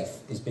safe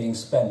is being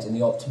spent in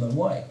the optimum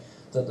way,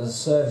 that the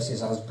service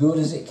is as good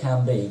as it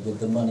can be with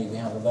the money we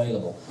have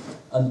available,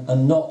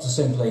 and not to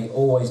simply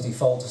always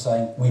default to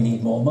saying we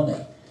need more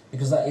money,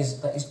 because that is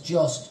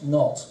just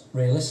not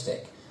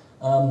realistic.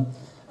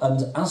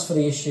 And as for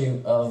the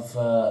issue of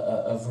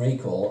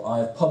recall, I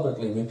have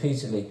publicly,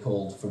 repeatedly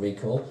called for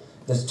recall.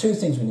 There's 2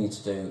 things we need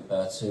to do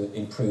to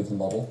improve the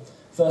model.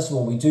 First of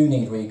all, we do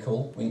need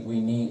recall.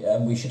 We need,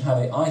 and we should have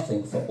it, I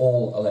think, for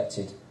all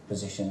elected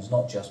positions,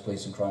 not just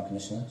police and crime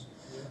commissioners.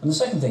 And the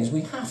second thing is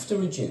we have to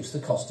reduce the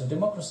cost of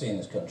democracy in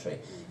this country.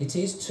 It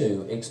is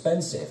too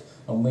expensive,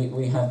 and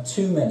we have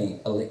too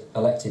many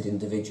elected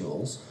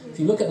individuals. If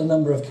you look at the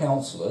number of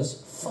councillors,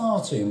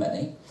 far too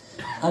many.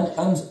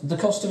 And the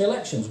cost of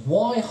elections.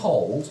 Why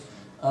hold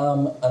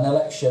an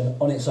election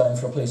on its own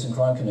for a police and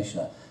crime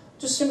commissioner?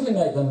 Just simply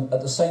make them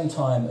at the same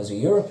time as a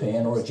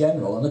European or a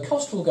general, and the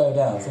cost will go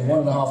down from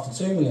 £1.5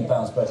 to £2 million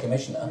per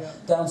commissioner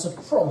down to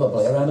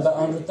probably around about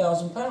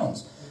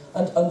 £100,000.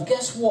 And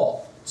guess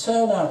what?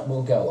 Turnout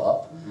will go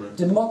up.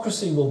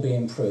 Democracy will be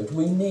improved.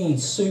 We need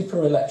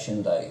super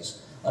election days,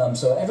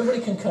 so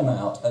everybody can come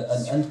out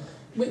and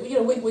we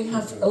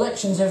have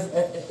elections,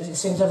 it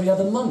seems, every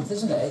other month,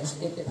 isn't it?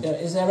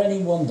 Is there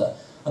any wonder?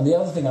 And the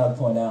other thing I would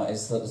point out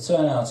is that the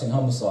turnout in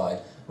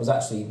Humberside was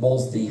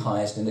the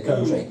highest in the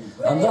country.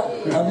 And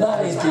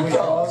that is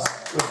because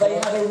they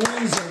had a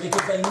reason,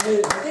 because they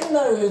didn't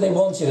know who they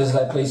wanted as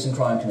their police and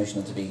crime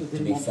commissioner, to be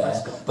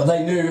fair, but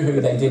they knew who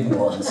they didn't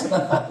want.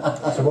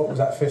 So what was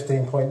that,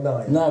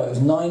 15.9? No, it was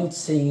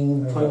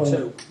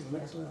 19.2.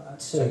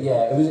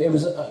 Yeah, it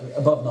was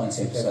above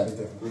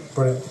 19%.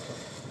 Brilliant.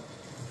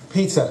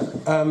 Peter,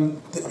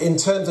 in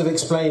terms of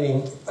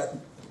explaining,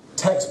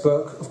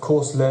 textbook, of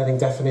course, learning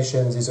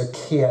definitions is a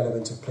key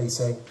element of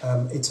policing.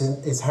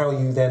 It's how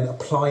you then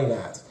apply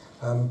that.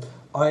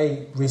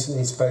 I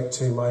recently spoke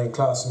to my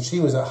class, and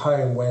she was at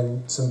home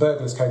when some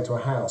burglars came to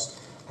her house,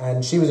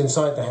 and she was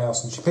inside the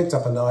house, and she picked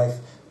up a knife.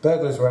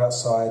 Burglars were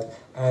outside,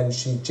 and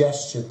she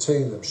gestured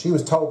to them. She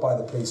was told by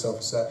the police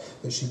officer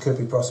that she could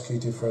be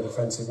prosecuted for an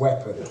offensive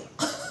weapon.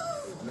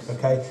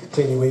 Okay,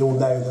 clearly we all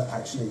know that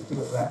actually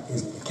that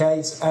isn't the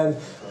case. And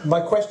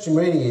my question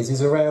really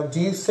is around, do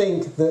you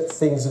think that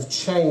things have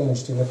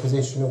changed in the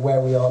position of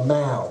where we are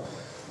now,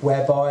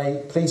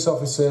 whereby police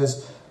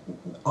officers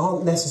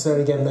aren't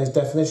necessarily getting those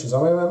definitions?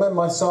 I remember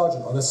my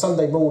sergeant on a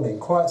Sunday morning,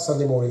 quiet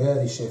Sunday morning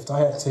early shift, I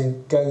had to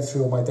go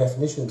through all my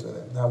definitions with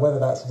him. Now, whether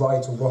that's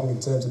right or wrong in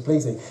terms of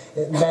policing,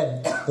 it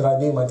meant that I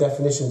knew my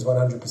definitions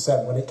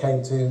 100% when it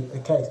came to a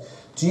case.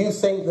 Do you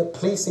think that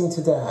policing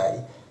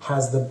today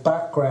has the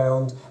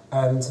background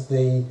and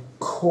the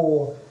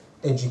core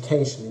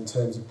education in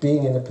terms of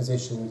being in a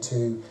position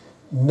to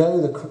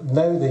know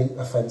the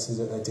offences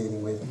that they're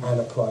dealing with and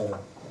apply them?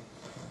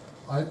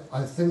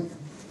 I think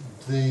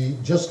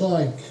just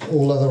like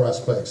all other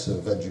aspects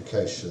of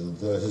education,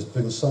 there has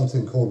been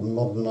something called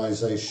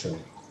modernisation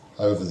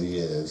over the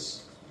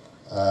years,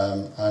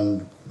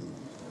 and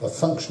a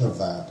function of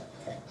that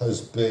has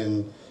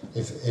been,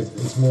 if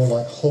it's more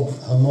like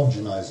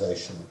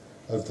homogenisation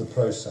of the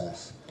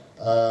process.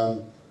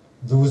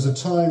 There was a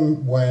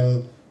time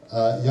when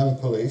young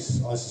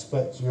police, I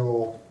suspect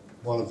you're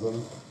one of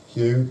them,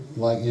 Hugh,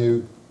 like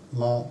you,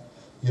 Mark,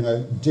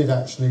 did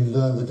actually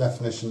learn the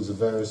definitions of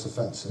various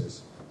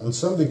offences. And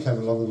somebody came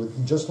along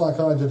with, just like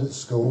I did at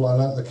school, I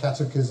learnt the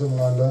catechism and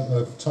I learnt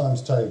the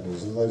times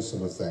tables and those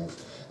sort of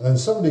things. And then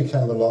somebody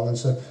came along and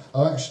said,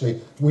 oh,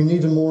 actually, we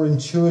need a more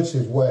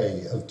intuitive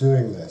way of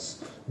doing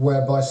this,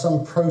 where by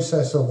some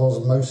process of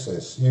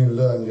osmosis, you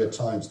learn your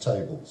times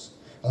tables.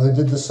 And they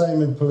did the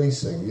same in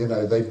policing,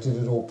 they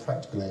did it all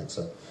practically,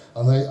 etc.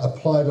 And they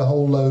applied a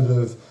whole load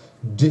of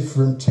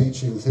different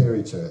teaching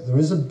theory to it. There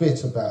is a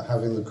bit about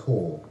having the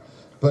core.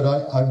 But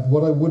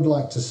what I would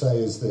like to say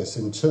is this,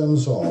 in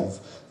terms of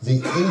the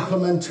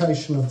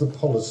implementation of the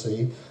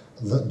policy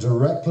that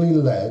directly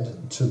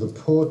led to the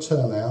poor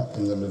turnout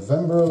in the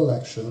November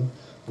election,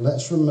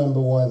 let's remember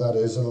why that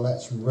is and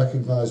let's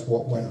recognise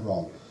what went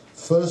wrong.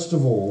 First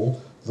of all,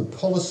 the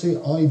policy,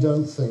 I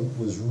don't think,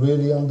 was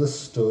really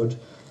understood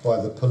by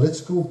the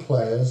political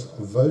players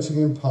voting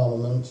in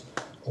Parliament,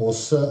 or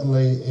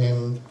certainly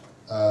in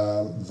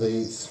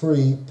the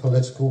three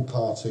political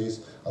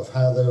parties, of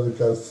how they would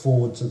go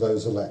forward to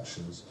those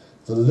elections.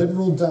 The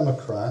Liberal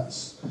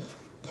Democrats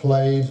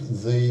played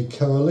the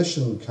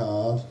coalition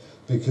card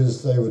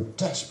because they were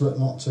desperate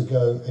not to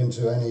go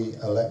into any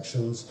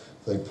elections.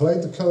 They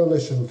played the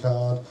coalition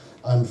card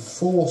and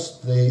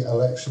forced the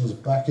elections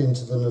back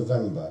into the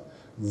November.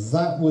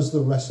 That was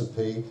the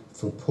recipe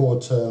for poor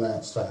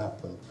turnouts to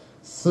happen.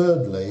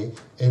 Thirdly,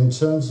 in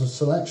terms of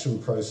selection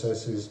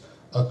processes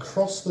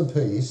across the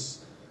piece,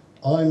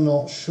 I'm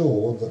not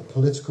sure that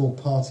political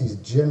parties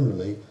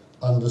generally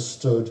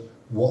understood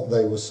what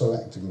they were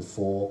selecting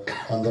for,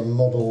 and the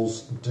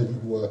models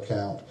didn't work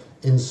out.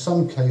 In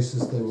some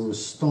cases, they were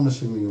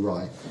astonishingly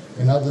right.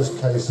 In other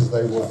cases,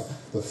 they weren't.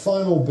 The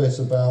final bit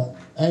about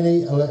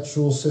any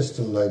electoral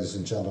system, ladies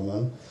and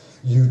gentlemen,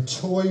 you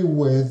toy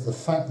with the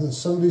fact that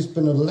somebody's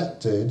been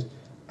elected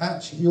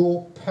at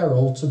your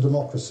peril to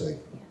democracy.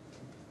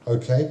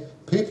 Okay?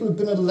 People have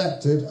been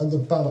elected at the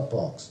ballot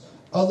box.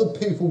 Other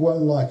people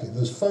won't like it.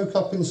 There's folk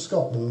up in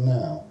Scotland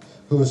now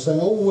who are saying,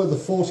 oh, we're the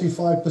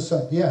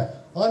 45%. Yeah,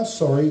 I'm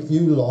sorry,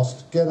 you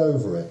lost, get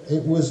over it.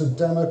 It was a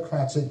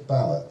democratic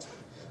ballot.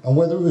 And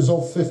whether it was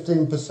of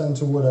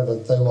 15% or whatever,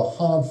 they were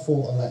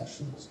hard-fought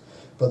elections.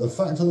 But the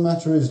fact of the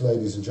matter is,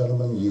 ladies and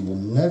gentlemen, you will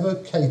never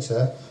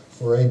cater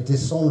for a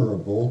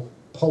dishonourable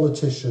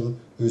politician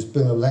who's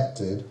been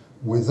elected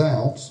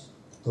without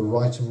the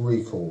right of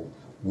recall.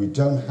 We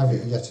don't have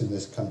it yet in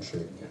this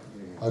country.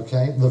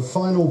 Okay, the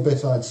final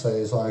bit I'd say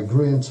is I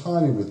agree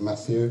entirely with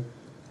Matthew.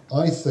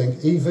 I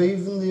think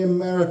even the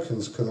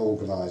Americans can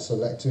organise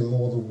electing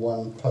more than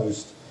one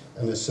post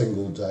in a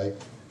single day.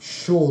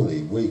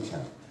 Surely we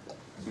can.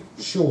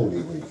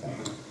 Surely we can.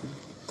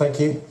 Thank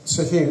you.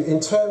 So Hugh, in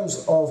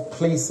terms of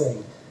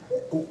policing,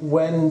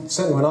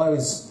 certainly when I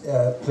was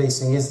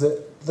policing, is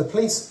that the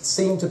police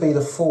seem to be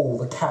the fall,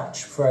 the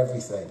catch for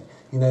everything.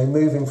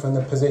 Moving from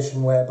the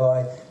position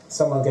whereby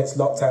someone gets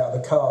locked out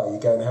of the car, you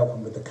go and help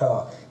them with the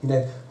car.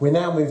 We're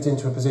now moved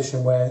into a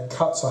position where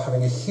cuts are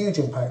having a huge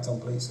impact on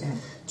policing.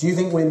 Do you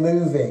think we're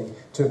moving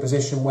to a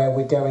position where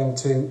we're going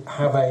to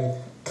have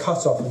a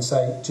cut-off and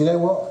say, do you know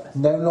what,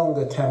 no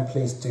longer can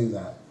police do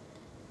that?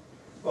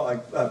 Well,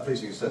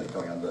 policing is certainly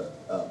coming under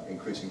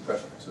increasing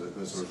pressure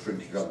to sort of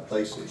shrink other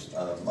places.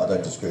 I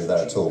don't disagree with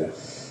that at all.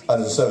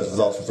 And as a service of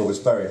last resort, it's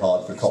very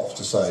hard for cops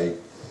to say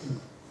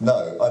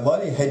no. My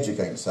only hedge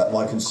against that,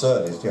 my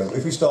concern is,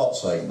 if we start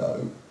saying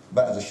no,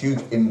 that has a huge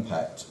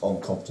impact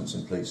on competence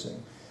in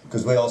policing,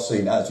 because we are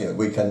seen as,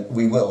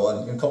 we will,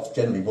 and cops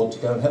generally want to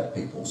go and help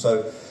people.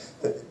 So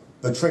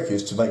the trick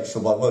is to make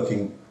sure by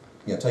working,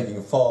 taking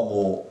a far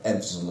more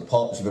emphasis on the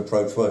partnership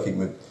approach, working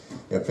with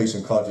police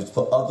and crime to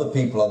put other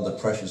people under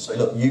pressure, say,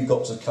 look, you've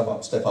got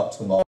to step up to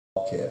the mark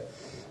here.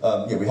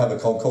 We have a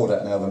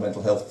Concordat now of the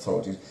mental health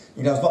authorities.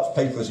 You can have as much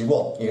paper as you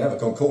want. You can have a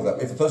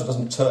Concordat. If the person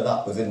doesn't turn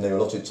up within their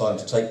allotted time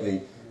to take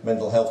the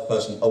mental health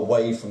person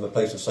away from the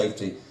place of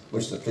safety,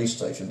 which is the police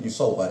station, you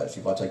solve that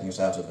actually by taking us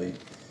out of the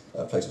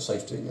place of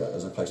safety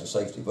as a place of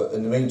safety. But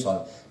in the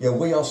meantime,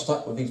 we are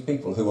stuck with these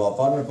people who are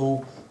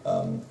vulnerable,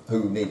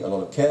 who need a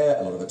lot of care,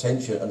 a lot of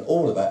attention, and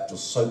all of that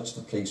just soaks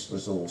the police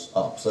resource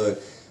up. So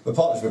the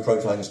partnership approach,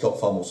 I think, has got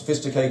far more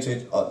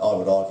sophisticated. I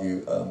would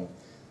argue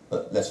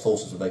that less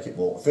forces would make it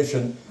more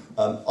efficient.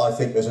 I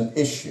think there's an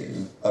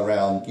issue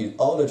around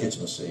our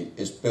legitimacy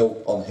is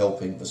built on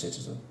helping the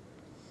citizen.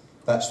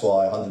 That's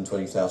why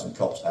 120,000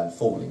 cops and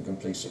falling can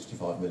police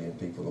 65 million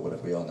people or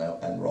whatever we are now,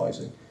 and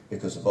rising,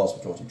 because the vast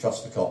majority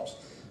trust the cops.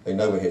 They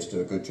know we're here to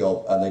do a good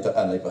job, and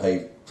they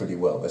behave pretty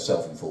well. They're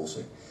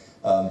self-enforcing.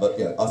 But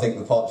I think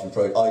the partnership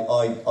approach,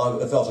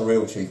 if I was a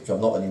real chief, which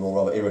I'm not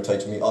anymore, rather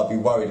irritating me, I'd be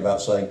worried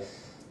about saying,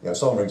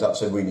 someone rings up and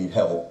said we need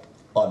help,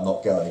 I'm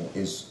not going,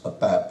 is a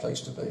bad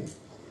place to be.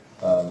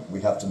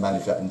 We have to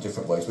manage that in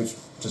different ways, which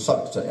to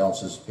some extent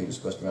answers Peter's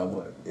question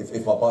around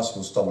if my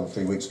bicycle was stolen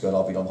 3 weeks ago and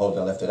I've been on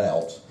holiday and I left it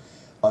out,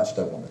 I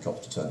actually don't want the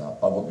cops to turn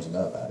up. I want them to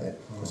know about it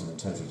as an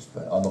intelligence,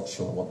 but I'm not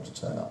sure I want them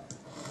to turn up.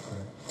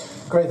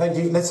 Great, thank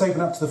you. Let's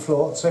open up to the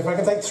floor. So if I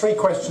can take 3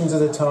 questions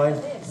at a time.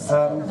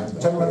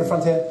 Gentleman at the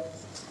front here.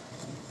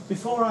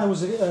 Before I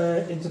was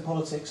into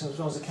politics, as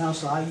well as a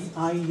councillor,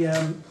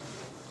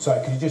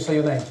 Sorry, could you just say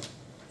your name?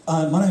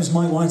 my name is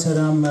Mike Whitehead.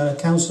 I'm a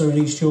councillor in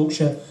East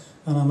Yorkshire,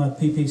 and I'm a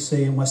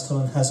PPC in West Hill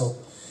and Hessel.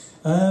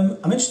 I'm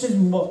interested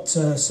in what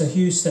Sir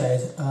Hugh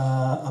said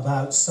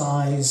about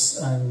size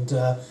and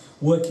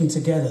working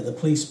together, the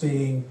police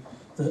being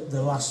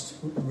the last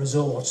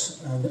resort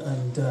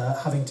and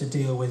having to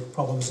deal with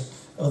problems of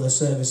other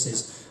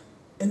services.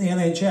 In the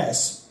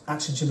NHS,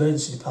 accident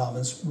emergency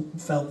departments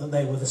felt that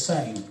they were the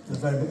same,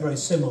 they're very, very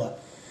similar.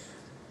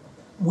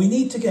 We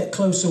need to get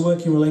closer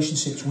working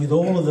relationships with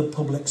all of the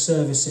public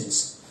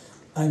services.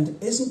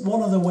 And isn't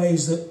one of the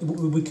ways that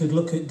we could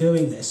look at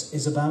doing this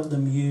is about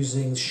them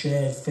using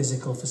shared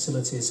physical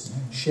facilities,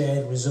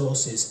 shared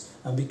resources,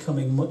 and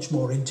becoming much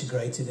more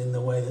integrated in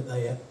the way that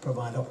they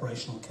provide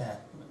operational care,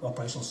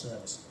 operational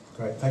service?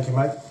 Great, thank you,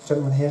 Mike.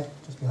 Gentleman here,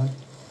 just behind.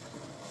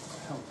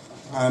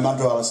 I'm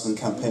Andrew Allison,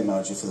 Campaign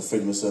Manager for the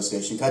Freedom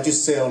Association. Can I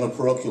just say on a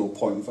parochial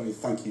point, very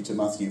thank you to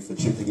Matthew for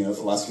chipping in at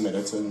the last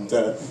minute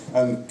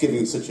and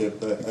giving such a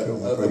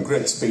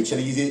great speech.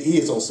 And he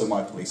is also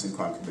my Police and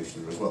Crime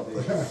Commissioner as well.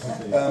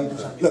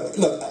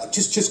 Look,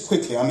 just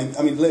quickly, I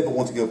mean, Labour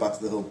want to go back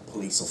to the whole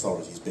police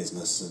authorities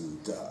business, and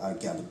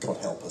again, God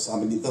help us. I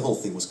mean, the whole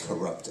thing was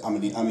corrupt. I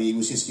mean, he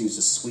was just used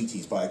as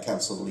sweeties by a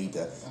council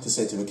leader to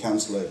say to a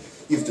councillor,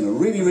 "You've done a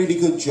really, really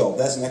good job.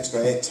 There's an extra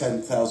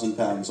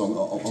 £10,000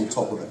 on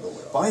top of it."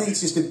 But I think it's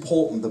just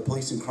important that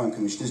police and crime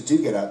commissioners do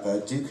get out there,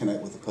 do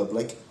connect with the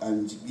public,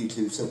 and you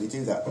two certainly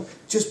do that.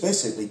 Just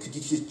basically, could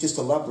you just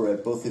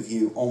elaborate, both of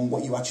you, on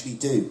what you actually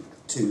do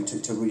to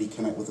really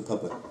connect with the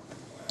public?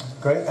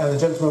 Great, and the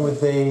gentleman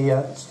with the...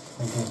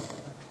 thank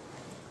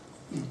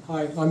you.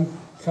 Hi, I'm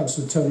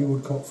Councillor Tony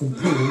Woodcock from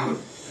Poole.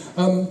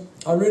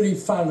 I'm really a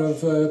fan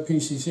of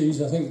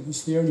PCCs. I think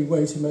it's the only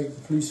way to make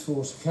the police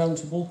force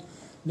accountable.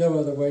 No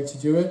other way to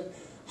do it.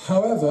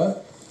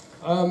 However,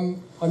 I'm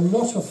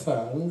not a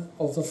fan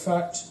of the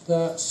fact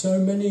that so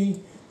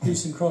many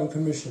police and crime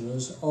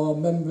commissioners are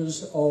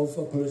members of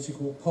a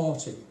political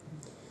party.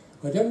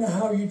 I don't know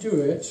how you do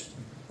it,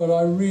 but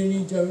I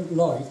really don't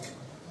like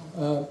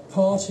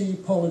party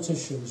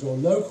politicians or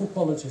local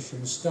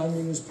politicians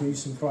standing as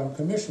police and crime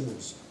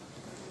commissioners.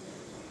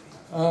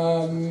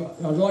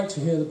 I'd like to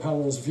hear the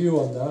panel's view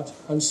on that.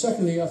 And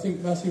secondly, I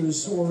think Matthew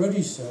has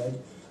already said,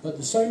 at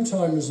the same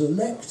time as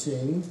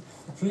electing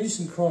a police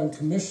and crime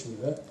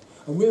commissioner,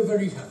 and we're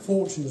very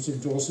fortunate in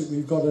Dorset,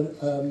 we've got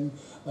an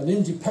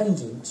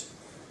independent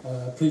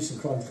police and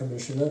crime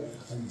commissioner,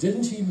 and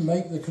didn't he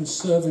make the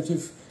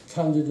Conservative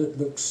candidate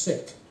look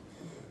sick?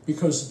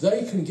 Because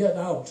they can get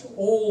out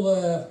all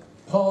their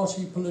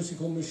party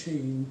political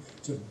machine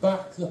to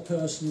back the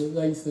person that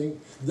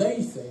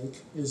they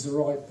think is the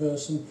right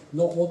person,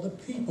 not what the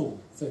people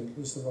think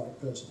is the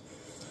right person.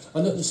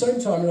 And at the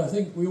same time, and I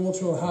think we ought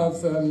to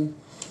have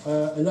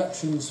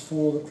elections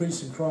for the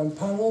police and crime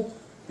panel,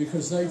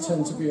 because they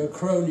tend to be a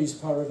crony's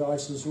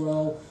paradise as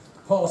well.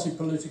 Party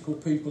political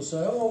people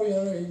say, oh,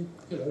 you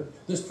know,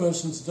 this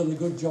person's done a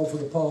good job for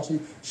the party,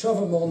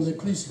 shove them on the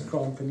police and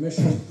crime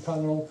commission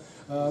panel,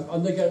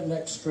 and they get an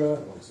extra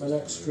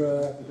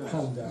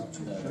handout.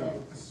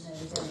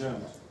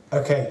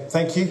 Okay,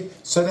 thank you.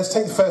 So let's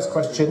take the first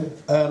question.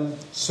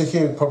 Sir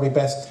Hugh, probably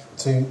best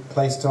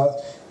place to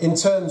ask. In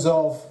terms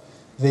of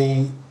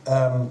the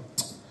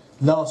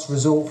last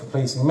resort for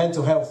policing,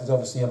 mental health is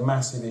obviously a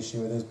massive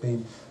issue and has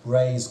been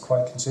raised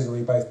quite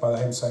considerably both by the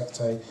Home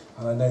Secretary,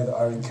 and I know that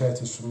Irene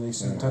Curtis from the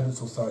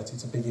Superintendent's Authority,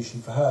 it's a big issue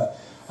for her.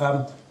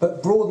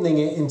 But broadening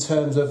it in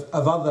terms of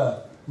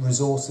other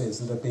resources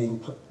that are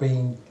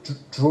being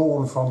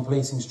drawn from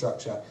policing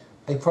structure,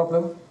 a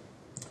problem?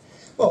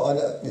 Well,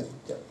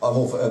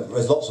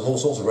 there's all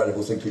sorts of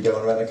radical thinking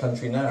going around the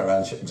country now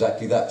around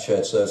exactly that: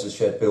 shared services,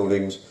 shared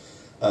buildings.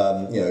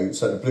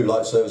 So the blue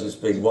light services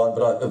being one,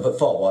 but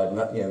far wider than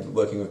that.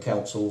 Working with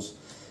councils.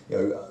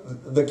 And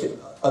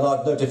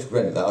I've no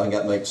difficulty with that. I think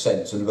that makes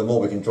sense. And the more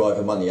we can drive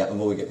the money out, the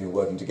more we get people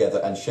working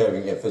together and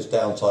sharing. If there's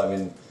downtime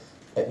in,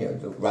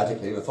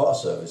 radically the fire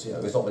service.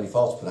 There's not many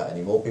fires to put out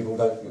anymore.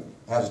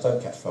 Houses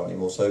don't catch fire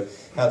anymore. So,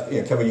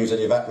 can we use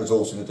any of that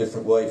resource in a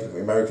different way? For the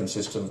American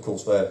system, of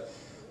course, they're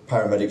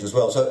paramedics as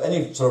well. So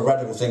any sort of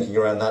radical thinking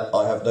around that,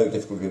 I have no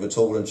difficulty with at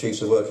all. And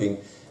chiefs are working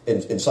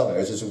in some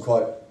areas. There's some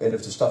quite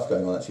innovative stuff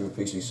going on actually with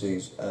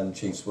PCCs and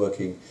chiefs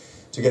working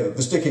together.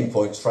 The sticking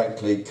points,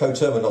 frankly,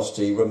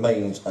 coterminosity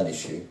remains an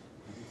issue.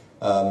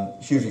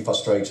 Hugely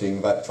frustrating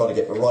about trying to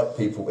get the right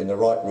people in the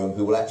right room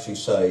who will actually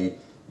say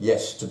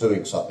yes to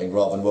doing something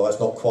rather than, well, that's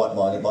not quite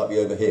mine, it might be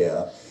over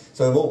here.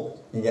 So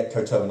you get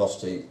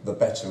coterminosity, the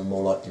better and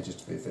more likely it is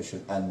to be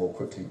efficient and more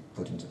quickly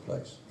put into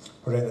place.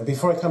 Brilliant.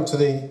 Before I come to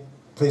the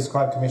Police and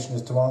Crime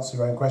Commissioners to answer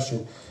your own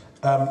question,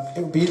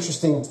 it would be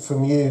interesting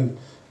from you,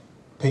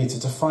 Peter,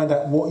 to find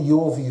out what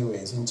your view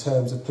is in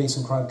terms of Police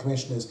and Crime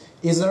Commissioners.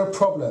 Is there a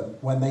problem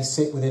when they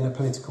sit within a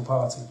political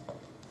party?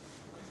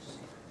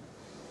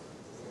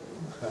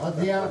 At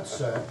the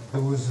outset,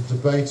 there was a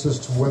debate as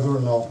to whether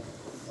or not,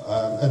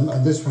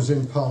 and this was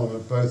in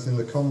Parliament, both in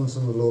the Commons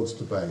and the Lords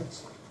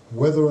debates,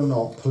 whether or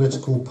not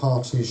political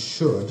parties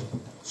could,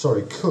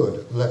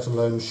 let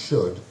alone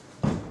should,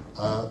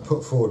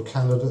 put forward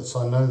candidates.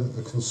 I know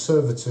that the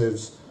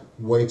Conservatives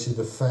waited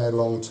a fair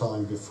long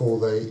time before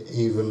they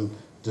even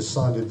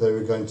decided they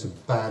were going to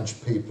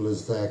badge people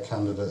as their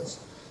candidates.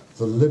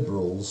 The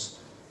Liberals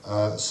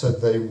said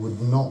they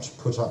would not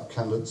put up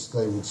candidates,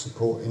 they would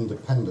support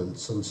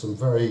independents, and some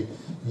very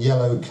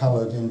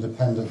yellow-coloured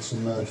independents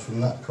emerged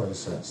from that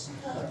process.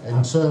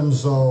 In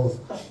terms of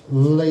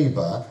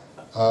Labour,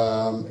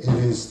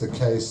 it is the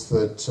case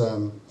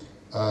that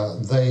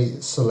they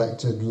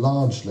selected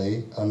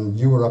largely, and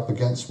you were up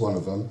against one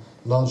of them,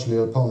 largely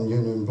upon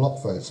union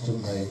block votes,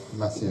 didn't they,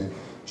 Matthew?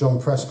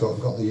 John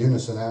Prescott got the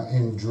Unison out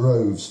in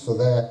droves for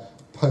their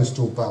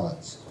postal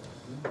ballots.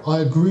 I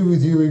agree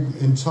with you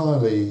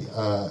entirely,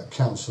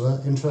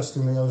 Councillor.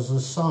 Interestingly, I was a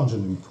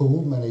sergeant in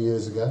Poole many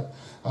years ago.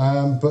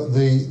 But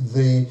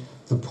the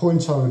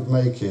point I would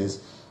make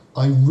is,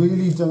 I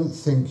really don't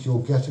think you're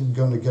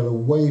going to get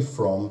away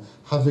from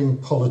having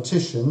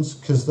politicians,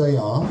 because they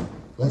are,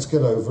 let's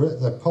get over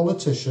it, they're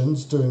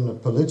politicians doing a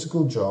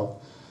political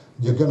job.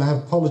 You're going to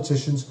have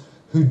politicians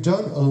who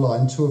don't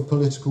align to a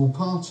political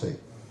party.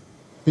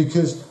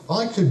 Because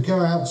I could go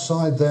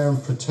outside there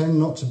and pretend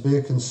not to be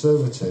a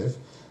Conservative.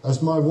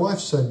 As my wife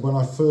said when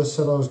I first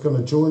said I was going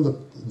to join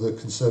the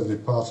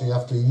Conservative Party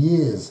after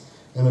years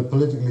in a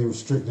politically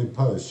restricted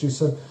post, she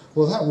said,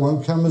 well, that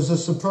won't come as a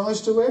surprise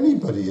to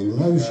anybody who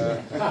knows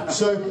you.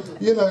 So,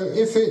 you know,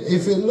 if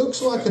it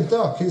looks like a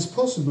duck, it's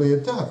possibly a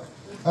duck.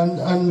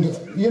 And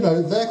you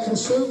know, they're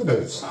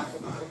Conservatives.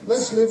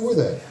 Let's live with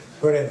it.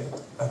 Brilliant.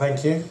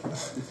 Thank you.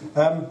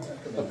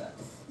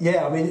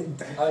 Yeah, I mean...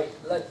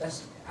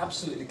 Let's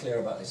absolutely clear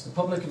about this. The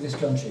public of this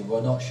country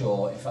were not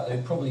sure. In fact, they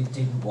probably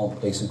didn't want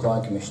police and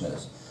crime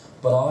commissioners.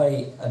 But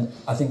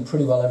I think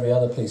pretty well every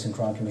other police and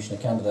crime commissioner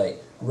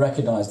candidate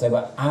recognised they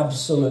were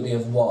absolutely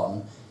of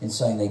one in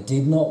saying they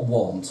did not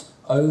want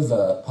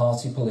overt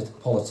party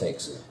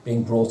politics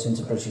being brought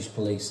into British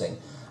policing.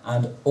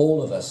 And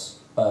all of us,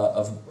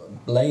 of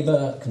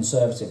Labour,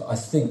 Conservative, I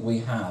think we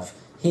have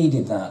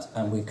heeded that,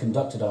 and we've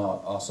conducted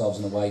ourselves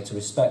in a way to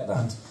respect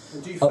that.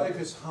 And do you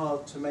focus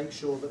hard to make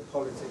sure that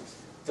politics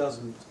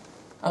doesn't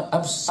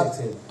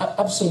sit in?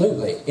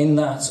 Absolutely. In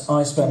that,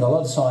 I spend a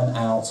lot of time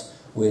out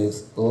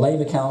with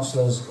Labour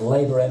councillors,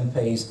 Labour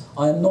MPs.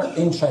 I am not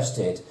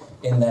interested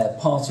in their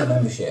party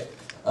membership.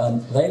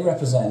 They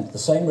represent the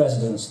same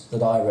residents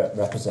that I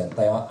represent.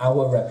 They are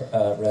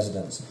our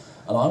residents,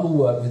 and I will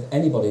work with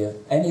anybody of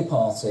any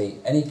party,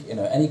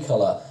 any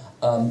colour,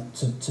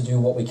 to do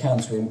what we can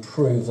to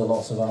improve the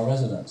lot of our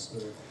residents.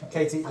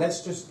 Katie,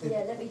 let's just...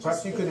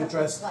 perhaps you could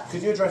address... Like,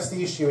 could you address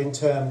the issue in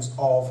terms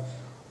of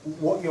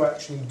what you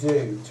actually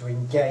do to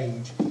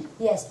engage?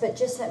 Yes, but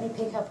just let me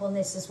pick up on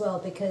this as well,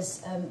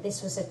 because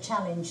this was a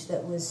challenge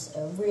that was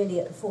really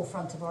at the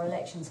forefront of our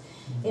elections.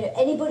 You know,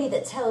 anybody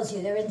that tells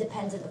you they're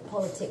independent of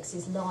politics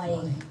is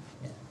lying.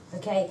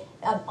 Okay,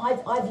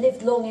 I've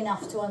lived long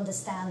enough to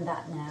understand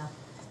that now.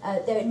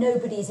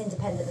 Nobody is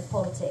independent of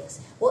politics.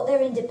 What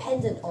they're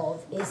independent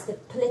of is the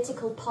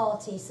political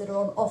parties that are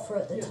on offer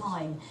at the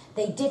time.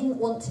 They didn't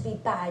want to be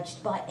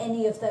badged by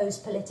any of those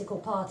political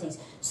parties,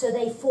 so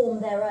they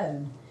formed their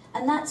own.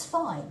 And that's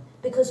fine,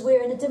 because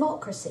we're in a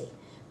democracy.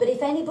 But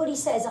if anybody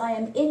says, I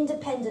am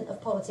independent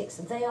of politics,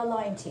 they are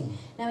lying to you.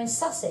 Now, in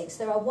Sussex,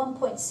 there are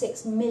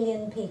 1.6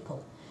 million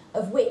people,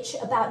 of which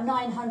about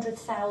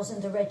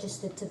 900,000 are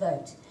registered to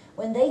vote.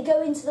 When they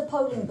go into the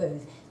polling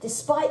booth,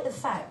 despite the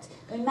fact,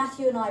 I mean,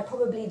 Matthew and I are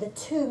probably the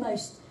two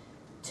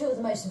of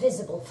the most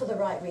visible, for the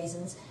right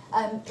reasons,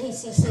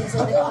 PCCs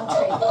in the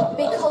country,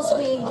 because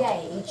we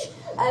engage.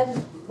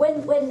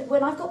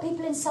 When I've got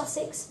people in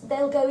Sussex,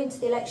 they'll go into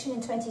the election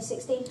in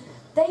 2016,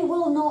 they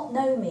will not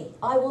know me.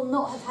 I will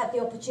not have had the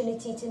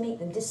opportunity to meet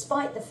them,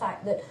 despite the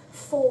fact that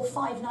 4 or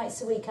 5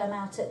 nights a week I'm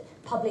out at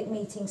public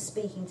meetings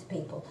speaking to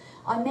people.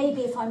 I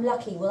maybe, if I'm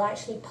lucky, will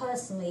actually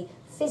personally,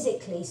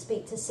 physically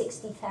speak to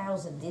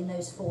 60,000 in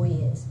those 4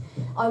 years.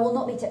 I will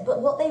not be...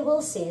 but what they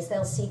will see is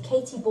they'll see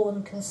Katy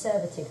Bourne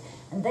Conservative,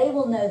 and they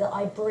will know that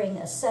I bring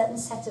a certain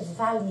set of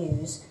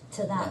values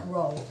to that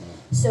role.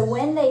 So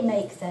when they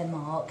make their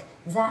mark,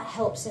 that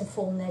helps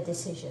inform their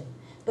decision.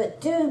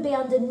 But do be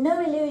under no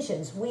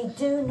illusions, we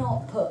do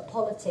not put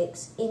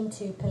politics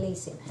into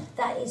policing.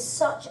 That is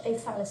such a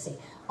fallacy.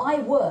 I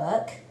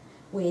work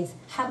with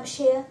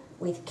Hampshire,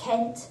 with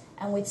Kent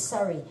and with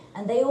Surrey,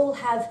 and they all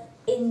have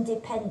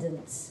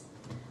independents.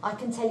 I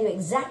can tell you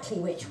exactly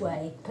which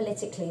way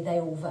politically they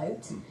all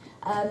vote,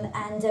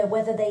 and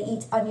whether they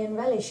eat onion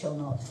relish or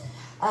not.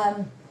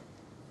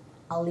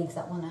 I'll leave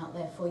that one out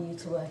there for you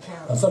to work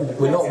out. And funny,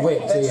 we're not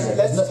whipped either.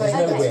 There's no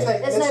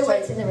whip. There's no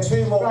whip in the room.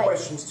 Two more Right.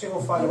 questions, two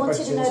more final He wanted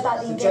questions. to know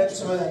about the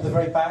gentleman engagement, at the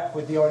very back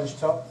with the orange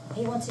top.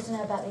 He wanted to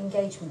know about the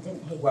engagement,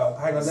 didn't he? Well,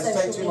 hang on, let's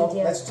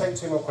take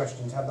two more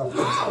questions. Have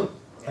enough.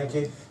 Thank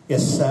you.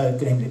 Yes,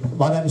 good evening.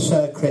 My name's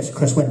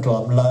Chris Wintle.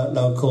 I'm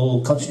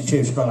local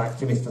constitutional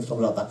activist and stuff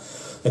like that.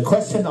 The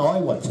question I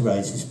want to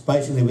raise is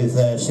basically with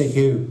Sir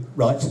Hugh,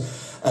 right?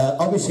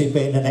 Obviously,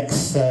 being an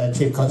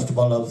ex-chief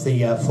constable of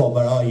the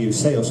former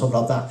RUC or something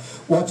like that,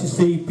 what is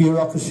the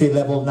bureaucracy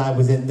level now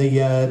within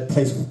the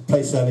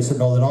police service in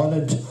Northern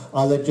Ireland?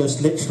 Are they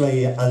just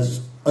literally as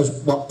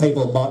what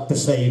people might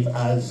perceive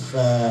as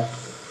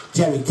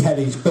Jerry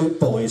Kelly's boot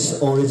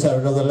boys, or is there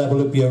another level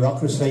of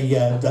bureaucracy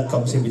that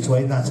comes in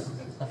between that?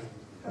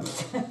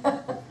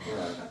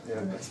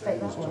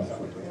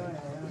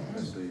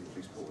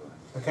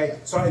 Okay,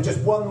 sorry, just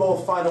one more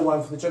final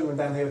one for the gentleman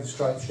down here with the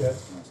striped shirt,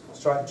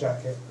 striped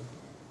jacket.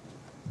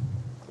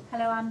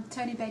 Hello, I'm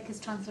Tony Baker's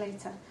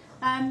translator.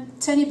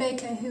 Tony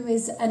Baker, who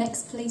is an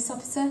ex-police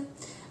officer,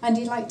 and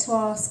he'd like to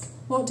ask,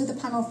 what do the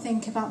panel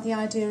think about the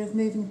idea of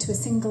moving to a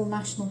single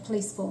national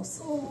police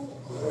force?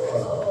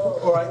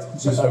 All right,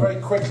 so very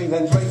quickly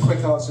then, very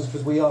quick answers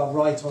because we are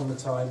right on the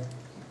time.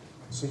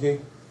 So you.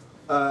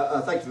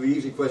 Thank you for the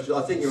easy question.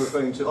 I think you're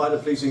referring to, I had a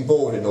policing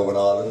board in Northern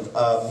Ireland,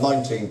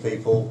 19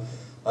 people,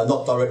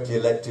 not directly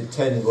elected,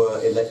 10 were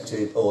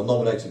elected or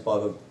nominated by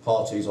the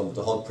parties on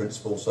the Hod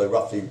principle, so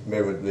roughly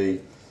mirrored the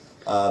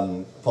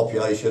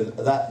population.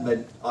 That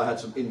meant I had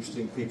some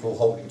interesting people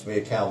holding to me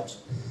account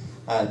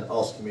and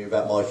asking me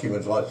about my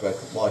human rights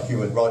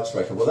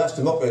record. Well, that's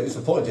democracy.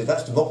 The point is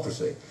that's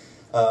democracy.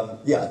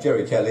 Yeah,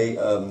 Jerry Kelly,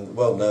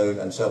 well-known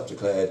and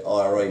self-declared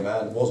IRA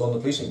man, was on the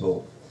policing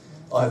board.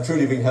 I have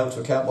truly been held to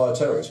account by a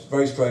terrorist.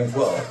 Very strange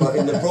world. But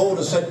in the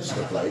broader sense of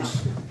the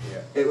place,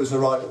 it was the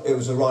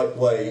right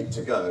way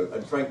to go.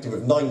 And frankly,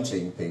 with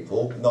 19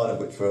 people, 9 of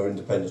which were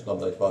independents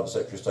nominated by the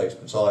Secretary of State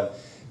at the time,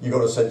 you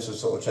got a sense of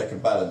sort of check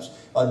and balance.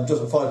 And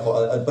just a final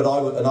point, but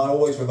I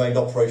always remained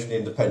operationally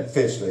independent,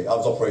 fiercely. I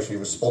was operationally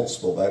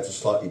responsible, though, which is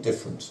slightly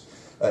different.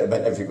 It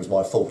meant everything was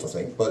my fault, I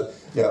think. But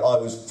you know, I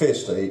was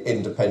fiercely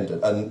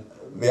independent. And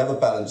the other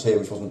balance here,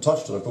 which wasn't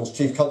touched on, of course,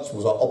 chief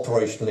constables are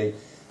operationally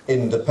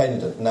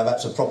independent. Now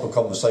that's a proper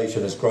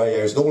conversation, as grey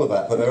areas and all of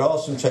that, but there are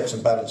some checks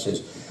and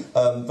balances.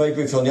 Very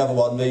briefly on the other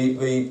one,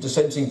 the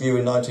dissenting view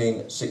in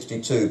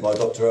 1962 by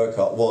Dr.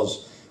 Urquhart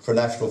was for a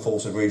national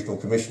force of regional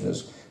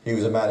commissioners. He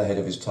was a man ahead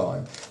of his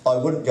time. I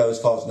wouldn't go as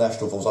far as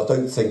national force. I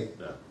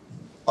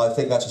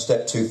think that's a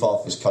step too far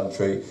for this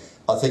country.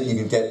 I think you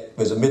can get,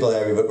 there's a middle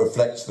area that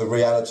reflects the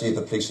reality of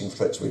the policing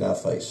threats we now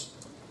face.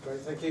 Great,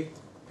 thank you.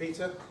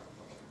 Peter?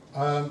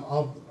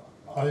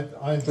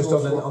 I just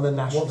on the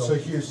national. What Sir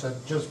Hugh said,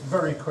 just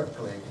very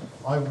quickly,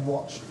 I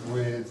watched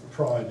with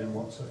pride in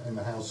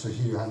how Sir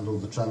Hugh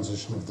handled the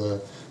transition of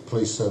the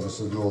police service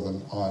of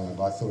Northern Ireland.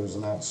 I thought it was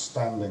an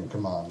outstanding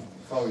command.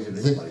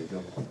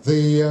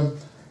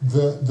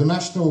 The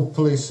National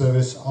Police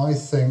Service, I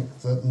think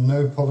that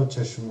no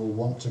politician will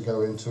want to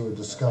go into a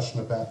discussion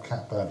about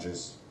cap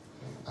badges.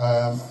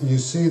 You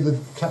see the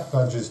cap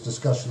badges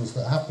discussions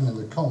that happen in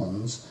the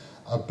Commons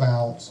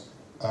about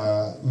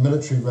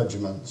military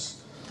regiments.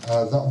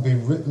 That will be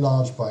writ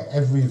large by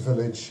every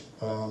village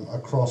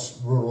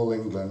across rural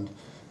England.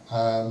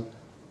 I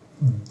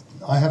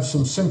have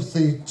some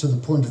sympathy to the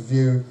point of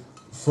view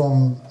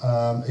from,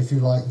 if you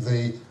like,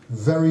 the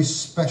very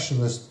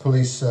specialist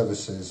police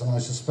services, and I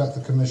suspect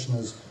the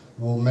commissioners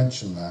will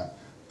mention that,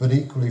 but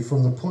equally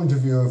from the point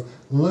of view of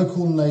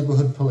local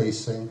neighbourhood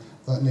policing,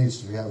 that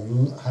needs to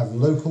have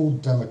local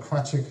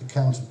democratic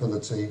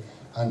accountability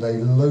and a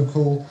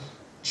local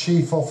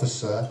chief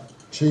officer,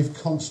 chief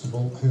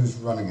constable who's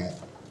running it.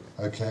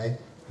 Okay?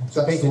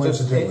 So That's Peter, the way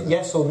just to deal with it.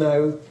 yes or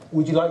no,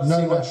 would you like to see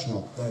No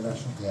national. No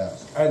national. Yeah.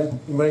 And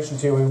in relation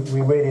to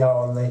we really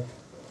are on the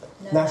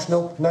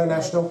national? No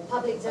national?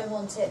 Public don't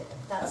want it.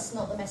 That's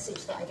not the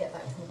message that I get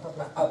back from the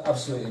public.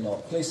 Absolutely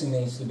not. Policing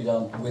needs to be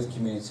done with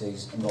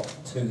communities and not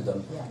to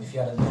them. Yeah. If you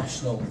had a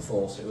national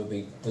force, it would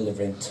be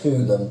delivering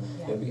to them.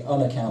 Yeah. It would be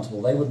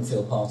unaccountable. They wouldn't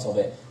feel part of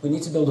it. We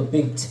need to build a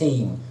big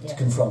team to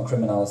confront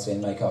criminality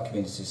and make our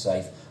communities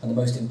safe. And the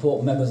most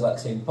important members of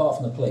that team, apart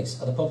from the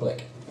police, are the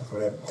public.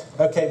 Brilliant.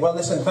 Okay, well,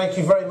 listen, thank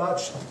you very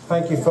much.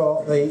 Thank you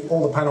for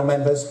all the panel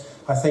members.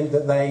 I think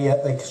that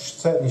they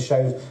certainly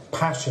showed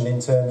passion in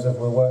terms of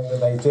the work that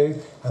they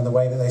do and the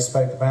way that they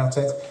spoke about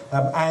it.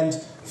 And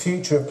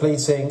future of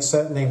policing,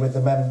 certainly with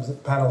the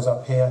panels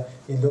up here,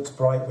 it looks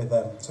bright with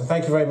them. So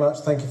thank you very much.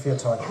 Thank you for your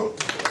time.